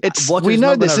law. I mean, we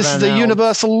know this. This is the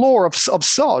universal law of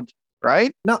Sod,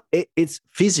 right? No, it's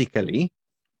physically.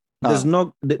 There's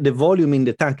no the volume in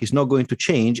the tank is not going to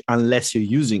change unless you're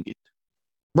using it.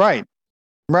 Right.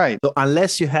 So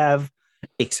unless you have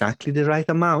exactly the right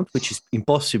amount, which is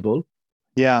impossible.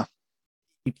 Yeah.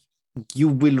 You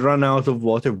will run out of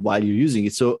water while you're using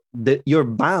it. So you're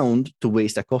bound to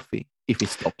waste a coffee if it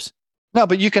stops. No,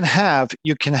 but you can have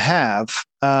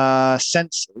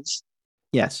sensors.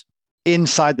 Yes.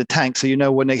 Inside the tank, so you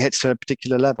know when it hits to a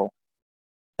particular level.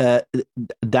 That's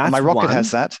my rocket one.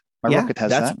 has that. Rocket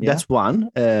has that. Yeah. That's one.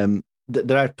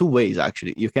 There are two ways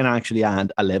actually. You can actually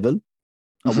add a level,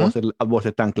 a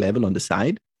water tank level on the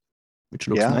side, which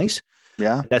looks nice.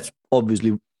 Yeah. That's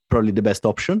obviously probably the best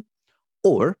option.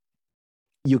 Or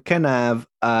you can have,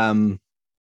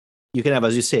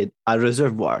 as you said, a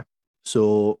reservoir.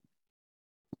 So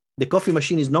the coffee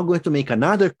machine is not going to make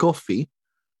another coffee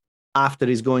after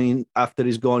it's gone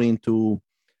into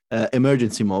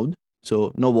emergency mode,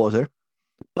 so no water,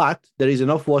 but there is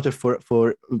enough water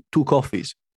for two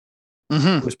coffees, two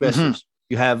espressos.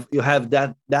 You have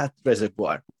that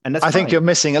reservoir, and that's. I think you're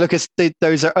missing. Look,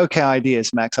 those are okay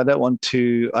ideas, Max. I don't want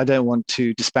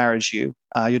to disparage you.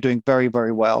 You're doing very,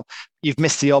 very well. You've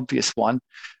missed the obvious one,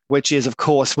 which is, of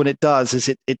course, what it does is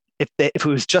if it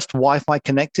was just Wi-Fi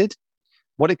connected,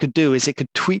 what it could do is it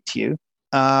could tweet you.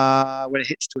 When it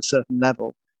hits to a certain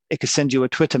level, it could send you a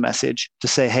Twitter message to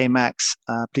say, hey, Max,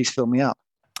 please fill me up.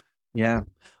 Yeah.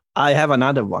 I have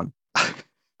another one.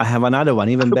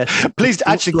 Even better. Please,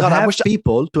 actually, God, I wish.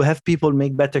 To have people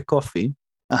make better coffee.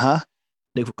 Uh-huh.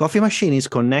 The coffee machine is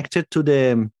connected to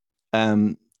the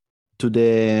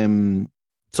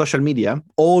social media,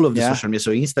 all of the social media.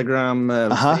 So Instagram,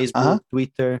 Facebook,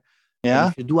 Twitter. Yeah.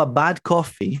 And if you do a bad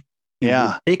coffee, you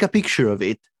will take a picture of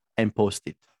it and post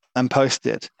it.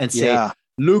 And say,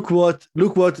 look what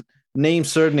name,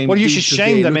 surname. Well, you should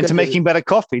shame them into making better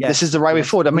coffee. Yes, this is the right way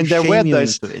forward. I mean, there were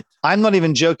those. I'm not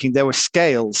even joking. There were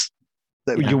scales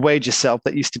that you weighed yourself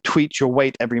that used to tweet your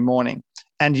weight every morning.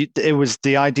 And it was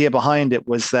the idea behind it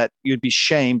was that you'd be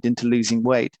shamed into losing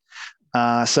weight.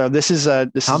 So this is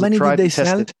how many did they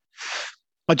sell?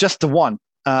 Just the one.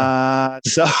 So I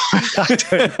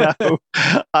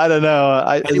don't know.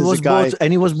 And it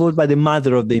was bought by the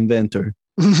mother of the inventor.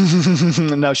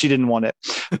 No, she didn't want it. So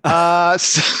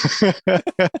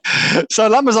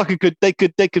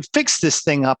Lamborghini could fix this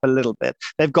thing up a little bit.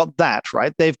 They've got that,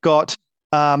 right? They've got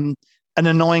an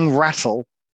annoying rattle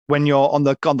when you're on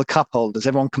the cup holders.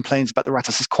 Everyone complains about the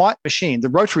rattle. It's a quiet machine. The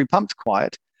rotary pump's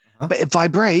quiet, but it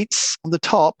vibrates on the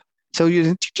top. So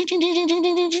you, which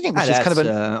is kind of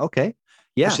okay,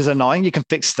 yeah, which is annoying. You can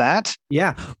fix that.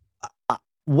 Yeah,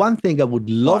 one thing I would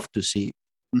love to see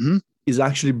is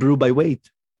actually brew by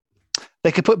weight.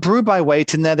 They could put brew by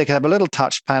weight in there. They could have a little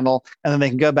touch panel, and then they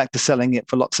can go back to selling it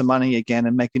for lots of money again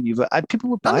and make a new.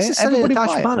 People would buy it. Everybody would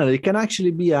buy it. Panel. It can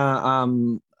actually be a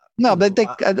no, they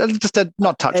just a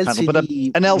not touch LCD, panel, but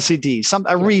an LCD,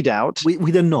 a readout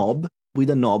with a knob.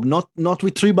 Not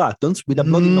with 3 buttons, with a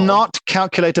bloody knob. Not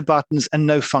calculator buttons and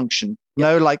no function.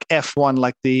 No, like F1,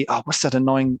 like what's that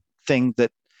annoying thing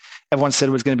that everyone said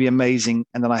was going to be amazing,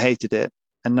 and then I hated it,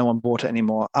 and no one bought it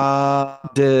anymore.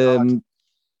 The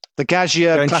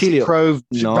Gaggia Classic Pro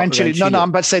Rancilio. No, I'm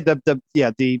about to say the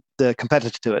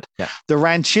competitor to it. Yeah. The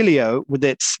Rancilio with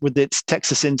its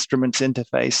Texas Instruments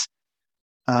interface.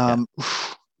 Don't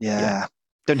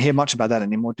hear much about that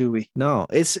anymore, do we? No,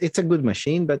 it's a good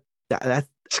machine, but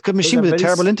it's a good machine with a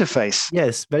terrible interface.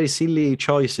 Yes, very silly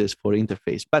choices for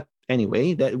interface. But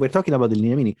anyway, we're talking about the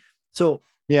Linea Mini. So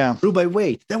brew by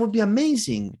weight, that would be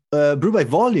amazing. Brew by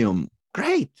volume,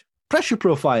 great. Pressure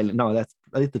profile, no, that's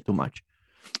a little too much.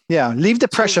 Yeah, leave the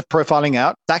pressure profiling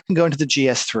out. That can go into the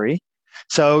GS3.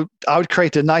 So I would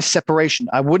create a nice separation.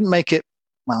 I wouldn't make it.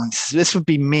 Well, this would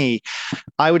be me.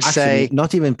 I would say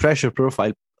not even pressure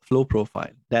profile. Flow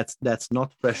profile. That's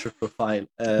not pressure profile.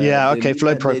 Flow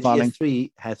profiling. The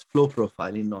GS3 has flow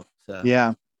profiling, not. That's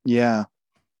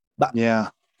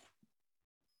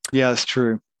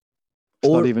true.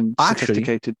 It's not even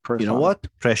sophisticated profiling. You know what?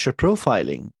 Pressure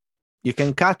profiling. You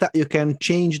can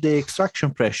change the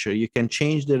extraction pressure. You can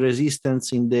change the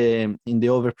resistance in the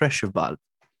overpressure valve.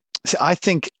 See, I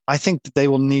think that they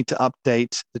will need to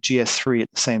update the GS3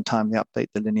 at the same time they update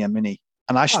the Linea Mini.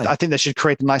 And I think they should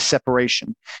create a nice separation.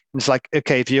 And it's like,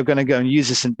 okay, if you're going to go and use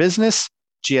this in business,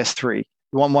 GS3.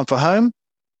 You want one for home?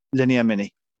 Linea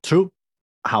Mini. True.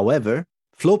 However,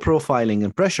 flow profiling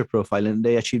and pressure profiling,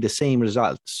 they achieve the same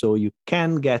result. So you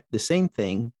can get the same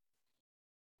thing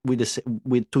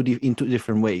in two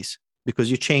different ways,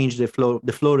 because you change the flow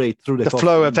rate through the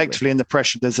flow effectively and the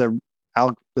pressure. There's a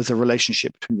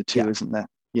relationship between the two, isn't there?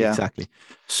 Yeah, exactly.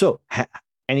 So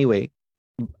anyway,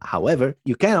 however,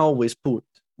 you can always put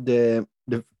the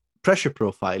pressure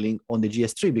profiling on the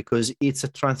GS3 because it's a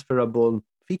transferable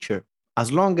feature.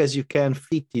 As long as you can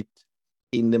fit it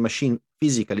in the machine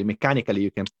physically, mechanically, you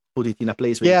can put it in a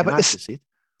place where you can access it.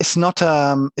 It's not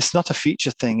a feature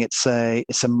thing. It's a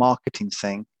marketing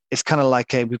thing. It's kind of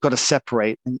like we've got to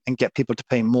separate and get people to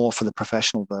pay more for the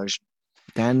professional version.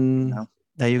 Then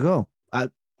there you go.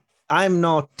 I'm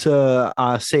not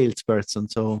a salesperson,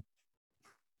 so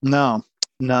no,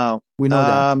 we know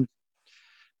that.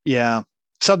 Yeah.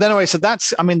 So anyway, I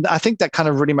think that kind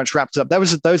of really much wraps it up.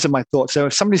 Those are my thoughts. So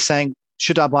if somebody's saying,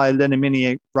 should I buy a Linea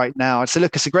Mini right now? I'd say,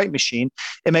 look, it's a great machine.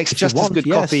 It makes just as good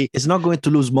coffee. It's not going to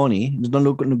lose money. It's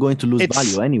not going to lose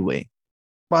value anyway.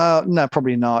 Well, no,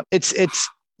 probably not. It's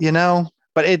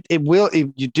but it will.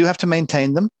 You do have to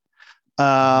maintain them.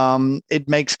 It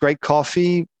makes great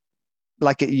coffee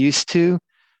like it used to,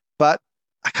 but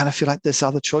I kind of feel like there's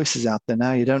other choices out there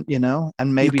now. You don't,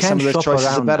 and maybe some of those choices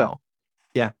are better. Now.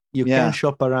 Yeah, you can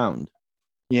shop around.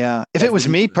 Yeah. If it was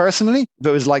me personally, if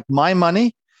it was like my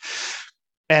money,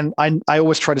 and I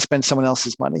always try to spend someone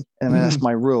else's money. I mean, that's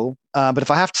my rule. But if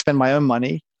I have to spend my own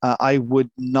money, I would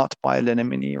not buy a Linea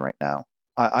Mini right now.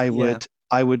 I'd go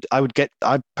for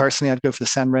the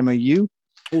Sanremo U.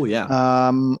 Oh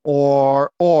yeah.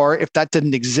 Or if that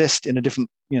didn't exist in a different,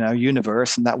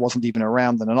 universe and that wasn't even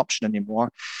around, then an option anymore,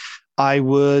 I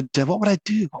would. What would I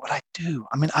do? What would I do?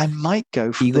 I mean, I might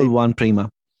go for Eagle One Prima.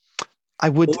 I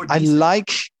would. Or I decent.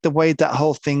 like the way that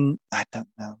whole thing. I don't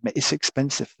know. It's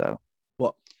expensive though.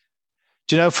 What?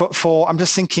 Do you know? For I'm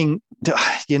just thinking.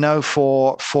 You know,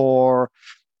 for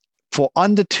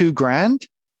under $2,000,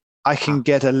 I can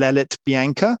get a Lelit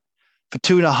Bianca. For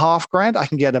 $2,500, I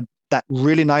can get that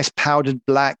really nice powdered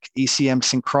black ECM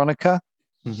Synchronica.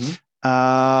 Mm-hmm.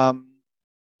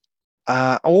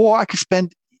 Or I could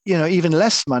spend, even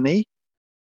less money.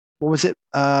 What was it?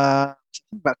 About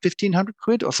 1,500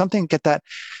 quid or something. Get that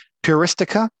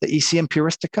Puristica, the ECM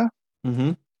Puristica,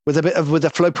 Mm-hmm. with a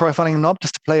flow profiling knob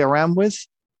just to play around with.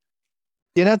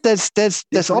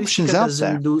 There's options out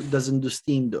there. Doesn't do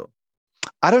steam though.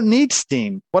 I don't need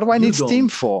steam. What do I need steam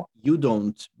for? You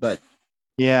don't, but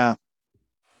yeah.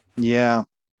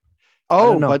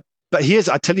 Oh, but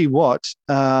I tell you what.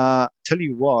 There are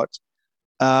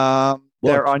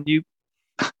new.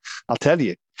 I'll tell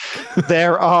you.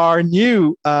 There are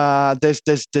new.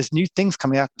 There's new things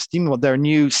coming out of steam. Well, there are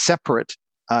new separate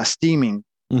steaming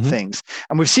things,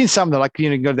 and we've seen some that, like, you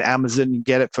can go to the Amazon and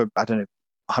get it for, I don't know,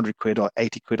 100 quid or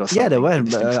 80 quid or something. Yeah, there were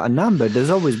a number. There's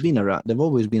always been around. They've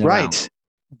always been around.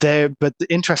 Right. But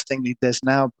interestingly, there's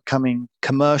now becoming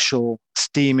commercial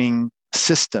steaming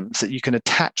systems that you can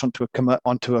attach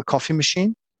onto a coffee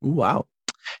machine. Ooh, wow.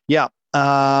 Yeah.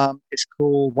 It's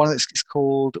called one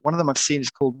of them I've seen is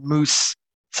called Moose,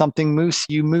 something Moose,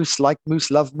 you Moose, like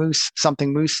Moose, love Moose,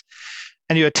 something Moose.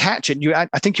 And you attach it,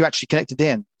 I think you actually connect it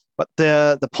in. But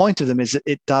the point of them is that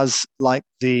it does like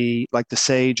the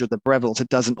Sage or the Breville's, it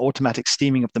does an automatic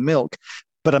steaming of the milk,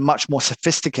 but a much more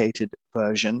sophisticated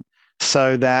version,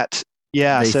 so that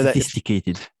very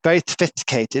sophisticated,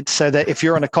 so that if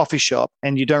you're in a coffee shop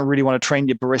and you don't really want to train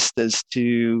your baristas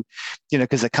to,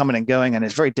 because they're coming and going, and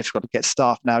it's very difficult to get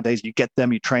staff nowadays. You get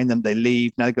them, you train them, they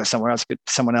leave, now they go somewhere else, get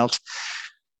someone else.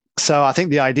 So I think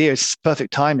the idea is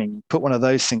perfect timing. Put one of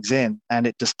those things in, and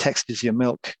it just textures your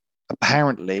milk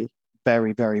apparently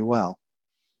very, very well.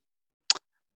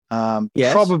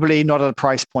 Yes. Probably not at a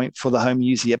price point for the home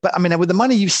user yet, but I mean, with the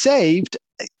money you've saved,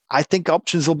 I think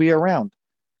options will be around.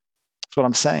 That's what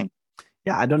I'm saying.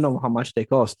 Yeah, I don't know how much they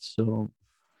cost, so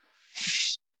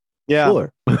yeah,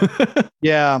 sure.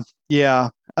 yeah.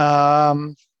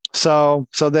 So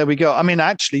there we go. I mean,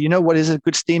 actually, what is a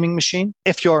good steaming machine?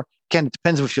 Again, it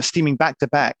depends if you're steaming back to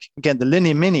back. Again, the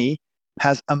Linear Mini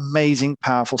has amazing,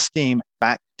 powerful steam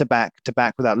back to back to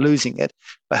back without losing it.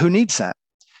 But who needs that?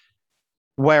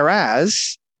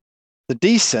 Whereas the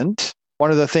Decent,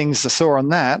 one of the things I saw on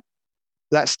that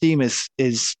steam is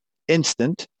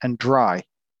instant and dry.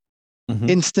 Mm-hmm.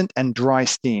 Instant and dry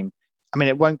steam. I mean,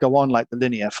 it won't go on like the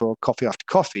Linear for coffee after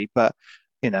coffee, but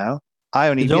I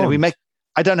only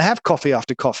I don't have coffee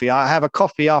after coffee. I have a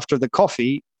coffee after the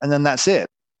coffee, and then that's it.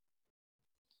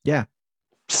 Yeah.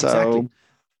 So exactly.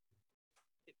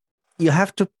 You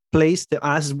have to place them,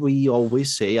 as we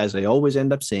always say, as I always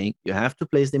end up saying, you have to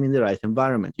place them in the right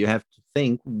environment. You have to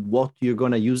think what you're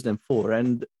going to use them for,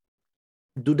 and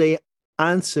do they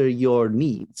answer your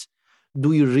needs?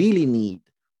 Do you really need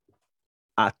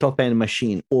a top-end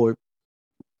machine, or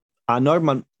a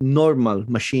normal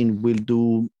machine will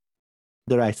do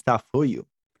the right stuff for you?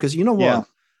 Because you know what?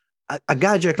 Yeah. A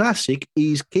Gaggia Classic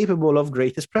is capable of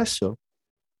great espresso.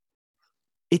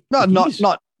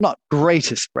 Not great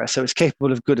espresso. It's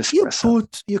capable of good espresso.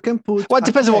 You can put. Well, it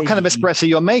depends on what kind of espresso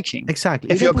you're making. Exactly.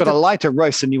 If you've got a lighter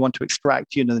roast and you want to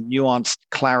extract, the nuanced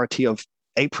clarity of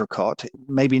apricot,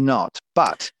 maybe not.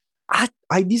 But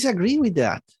I disagree with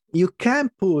that. You can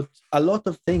put a lot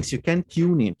of things. You can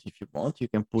tune it if you want. You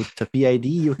can put a PID.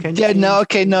 You can. Yeah. No.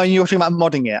 Okay. No. You're talking about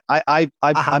modding it.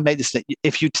 I made this thing.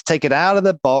 If you take it out of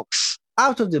the box.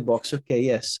 Out of the box. Okay.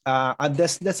 Yes.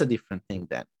 That's a different thing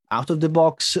then. Out of the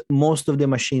box, most of the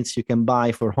machines you can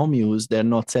buy for home use, they're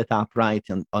not set up right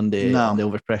on the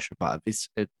overpressure valve.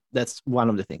 That's one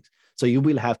of the things. So you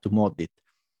will have to mod it.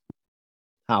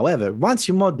 However, once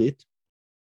you mod it,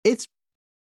 it's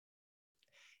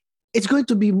going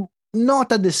to be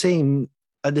not at the same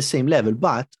level,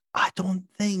 but I don't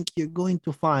think you're going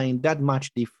to find that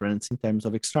much difference in terms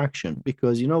of extraction,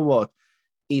 because you know what?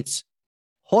 It's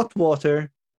hot water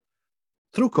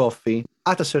through coffee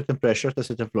at a certain pressure, at a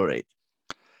certain flow rate.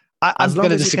 I'm going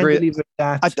to disagree.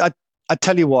 I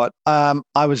tell you what,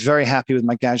 I was very happy with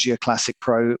my Gaggia Classic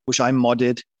Pro, which I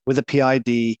modded with a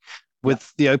PID,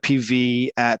 with the OPV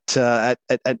at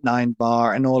 9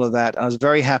 bar and all of that. I was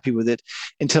very happy with it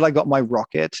until I got my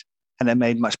Rocket, and it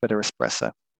made much better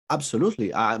espresso.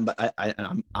 Absolutely. I'm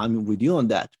with you on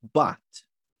that. But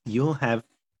you have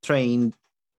trained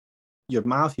your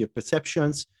mouth, your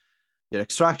perceptions, your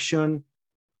extraction.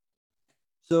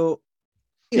 So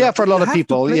For a lot you of have to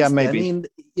people, place them maybe.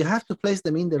 you have to place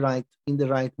them in the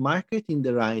right market, in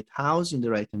the right house, in the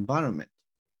right environment.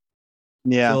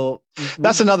 Yeah. So That's with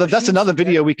these another machines,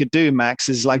 video we could do, Max,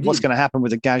 is like we what's did. going to happen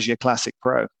with a Gaggia Classic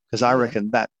Pro, because I Yeah.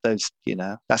 reckon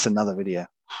that's another video.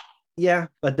 Yeah,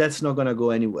 but that's not gonna go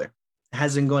anywhere. It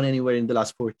hasn't gone anywhere in the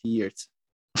last 40 years.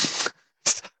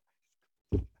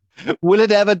 Will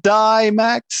it ever die,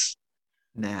 Max?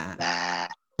 Nah.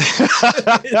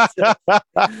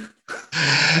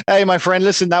 Hey, my friend,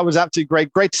 listen, that was absolutely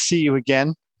great. Great to see you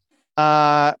again.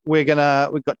 We've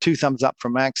got 2 thumbs up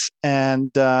from Max,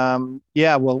 and Only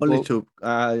 2.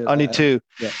 Only 2.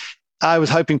 Yeah. I was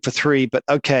hoping for 3, but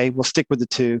okay, we'll stick with the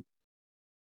 2.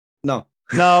 No,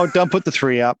 don't put the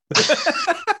 3 up. We'll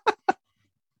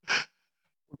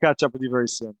catch up with you very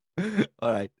soon.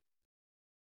 All right.